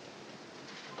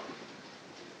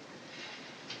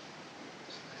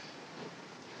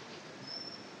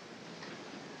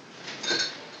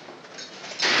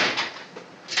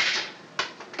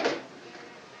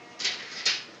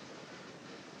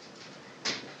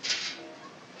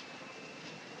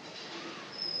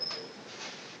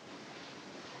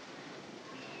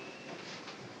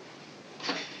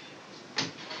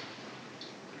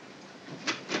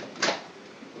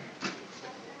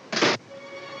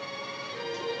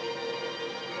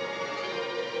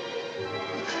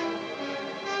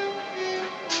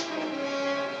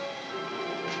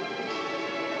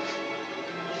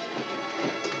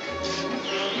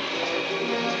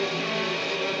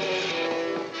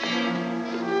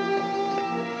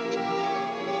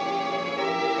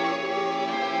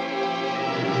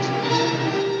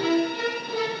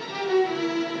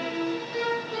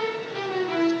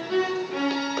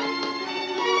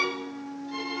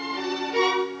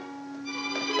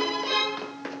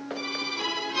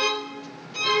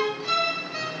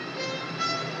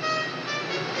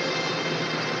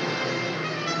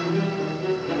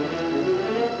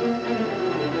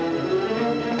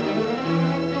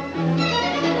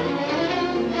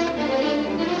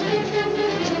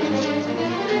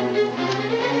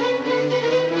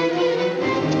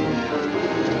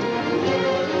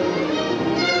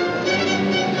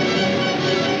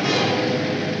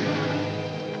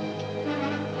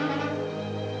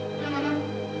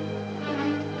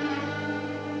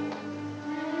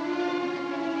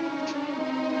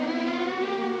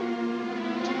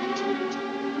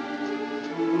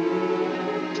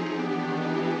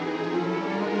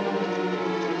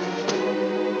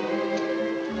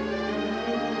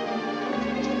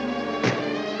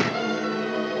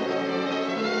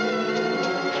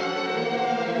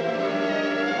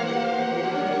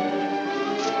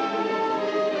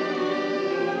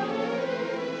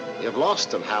 You've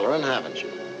lost him, Halloran, haven't you?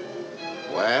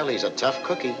 Well, he's a tough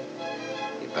cookie.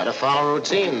 You better follow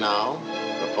routine now.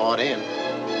 Report in.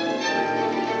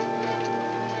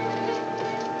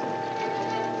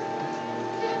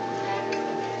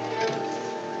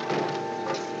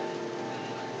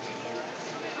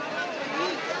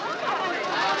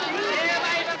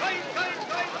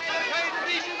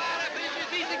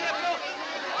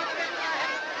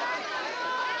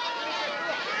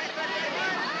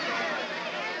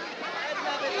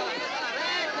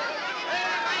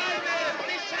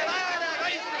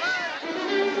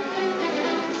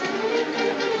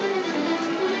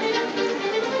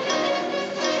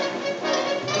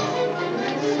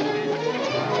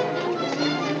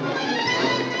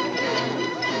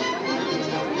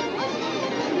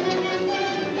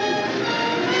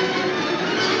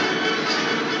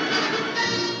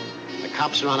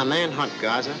 Cops are on a manhunt,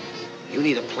 Garza. You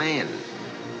need a plan.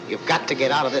 You've got to get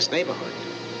out of this neighborhood.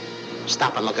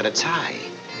 Stop and look at a tie.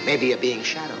 Maybe you're being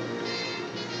shadowed.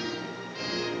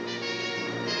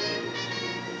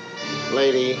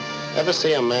 Lady, ever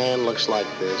see a man looks like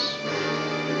this?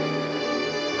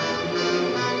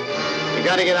 You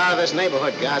gotta get out of this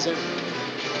neighborhood, Garza.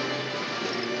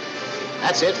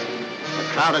 That's it. A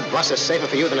crowded bus is safer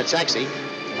for you than a taxi.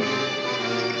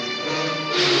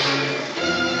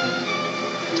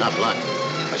 Tough luck.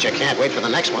 But you can't wait for the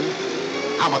next one.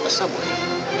 How about the subway?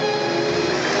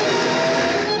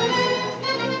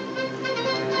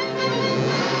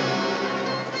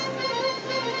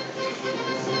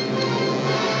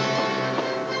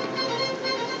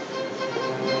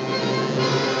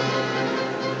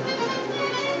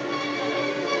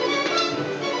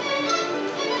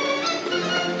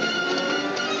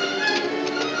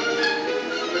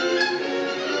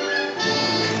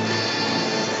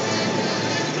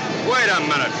 Wait a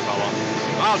minute, fella.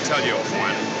 I'll tell you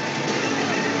when.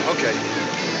 Okay.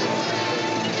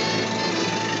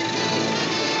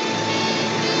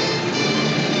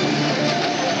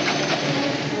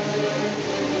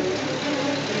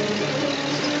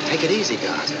 Take it easy,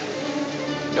 Gaza.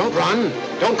 Don't run.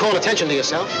 Don't call attention to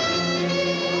yourself.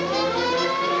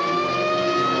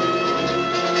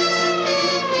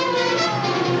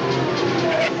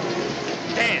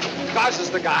 Dan, Gaza's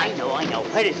the guy. I know.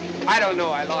 Where is he? I don't know.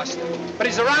 I lost him. But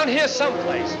he's around here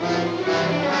someplace.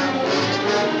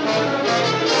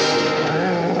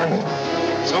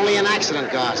 It's only an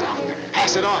accident, Gaza.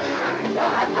 Pass it off.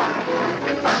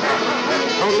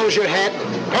 Don't lose your head.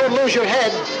 Don't lose your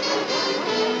head.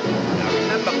 Now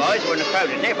remember, boys, we're in a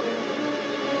crowded neighborhood.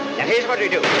 Now here's what we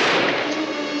do.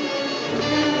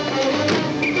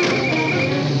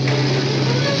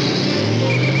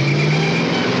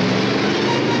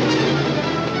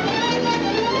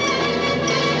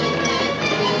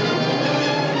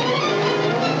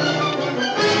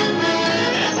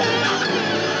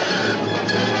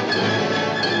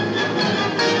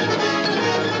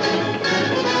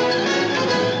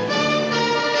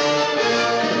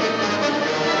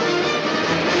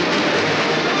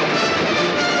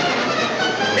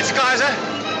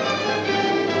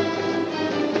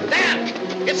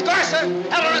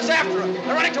 Halloran's after him.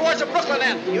 They're running towards the Brooklyn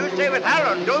end. You stay with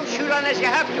Halloran. Don't shoot unless you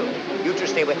have to. You two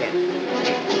stay with him.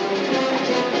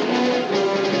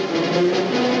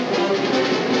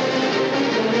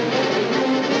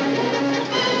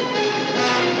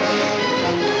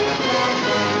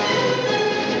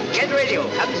 Get radio.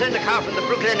 Have them send a car from the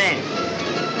Brooklyn end.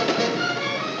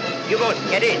 You both,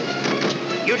 get in.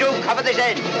 You two, cover this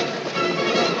end.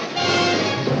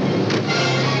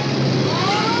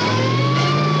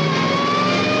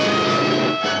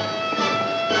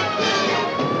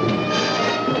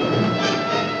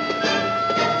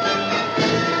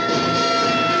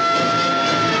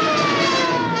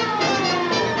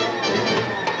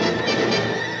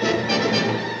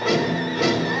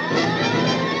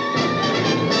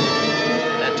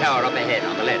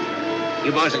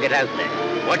 You boys will get out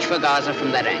there. Watch for Gaza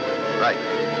from that angle. Right.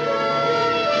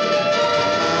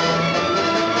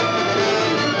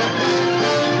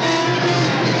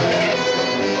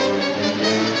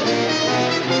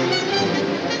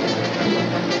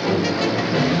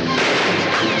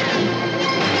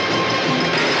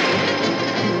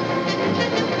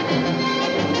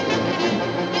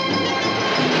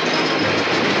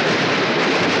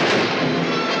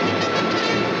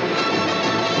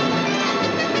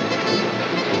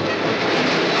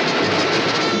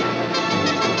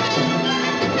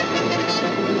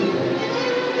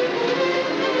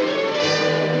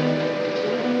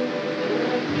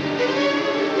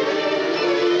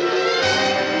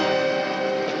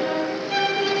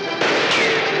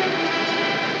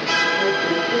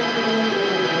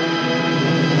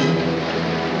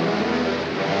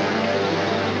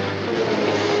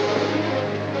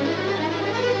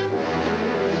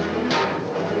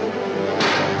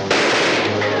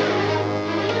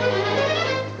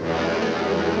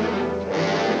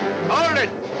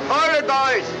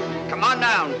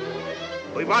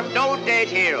 We want no dead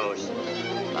heroes.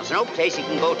 There's no place you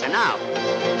can go to now.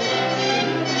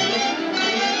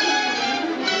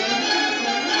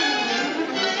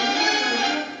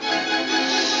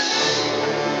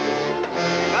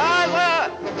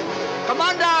 Gaza! Come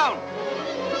on down!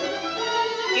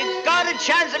 You've got a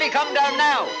chance if you come down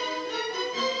now.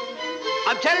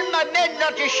 I'm telling my men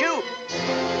not to shoot.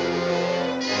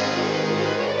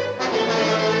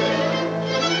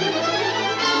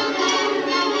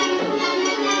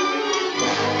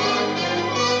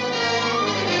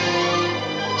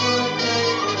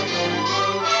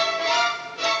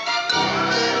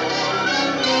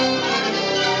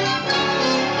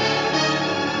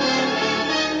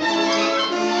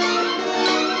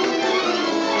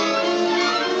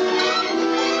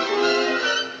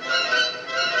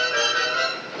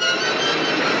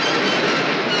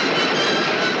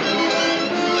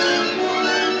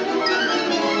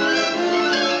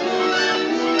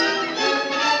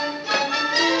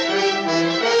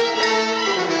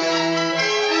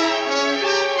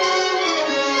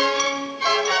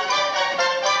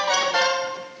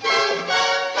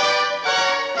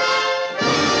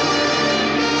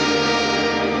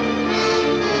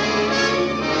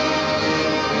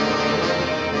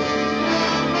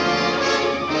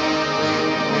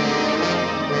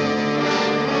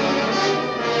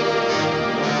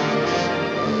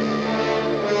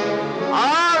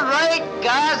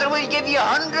 Give you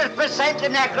 100%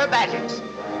 in acrobatics.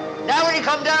 Now will you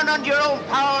come down under your own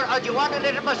power, or do you want a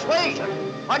little persuasion?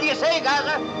 What do you say,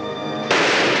 Gaza?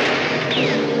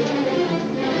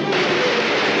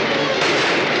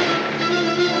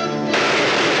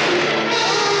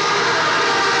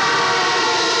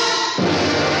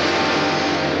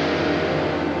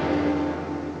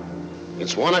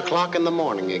 It's 1 o'clock in the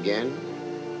morning again.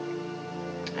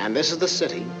 And this is the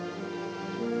city.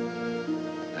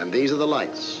 And these are the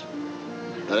lights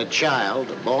that a child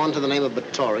born to the name of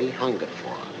Batory hungered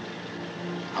for.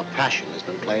 Her passion has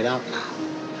been played out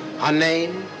now. Her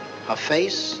name, her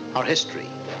face, her history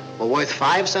were worth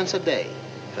 5 cents a day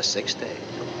for 6 days.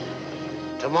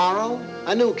 Tomorrow,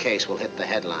 a new case will hit the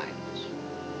headlines.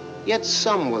 Yet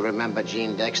some will remember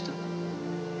Jean Dexter.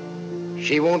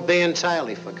 She won't be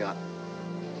entirely forgotten.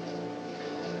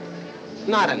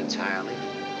 Not entirely.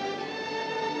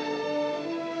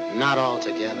 Not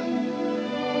altogether.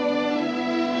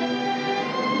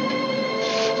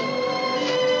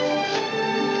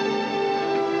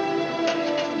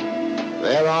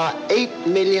 There are 8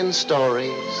 million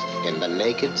stories in the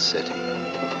naked city.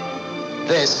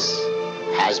 This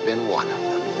has been one of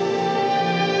them.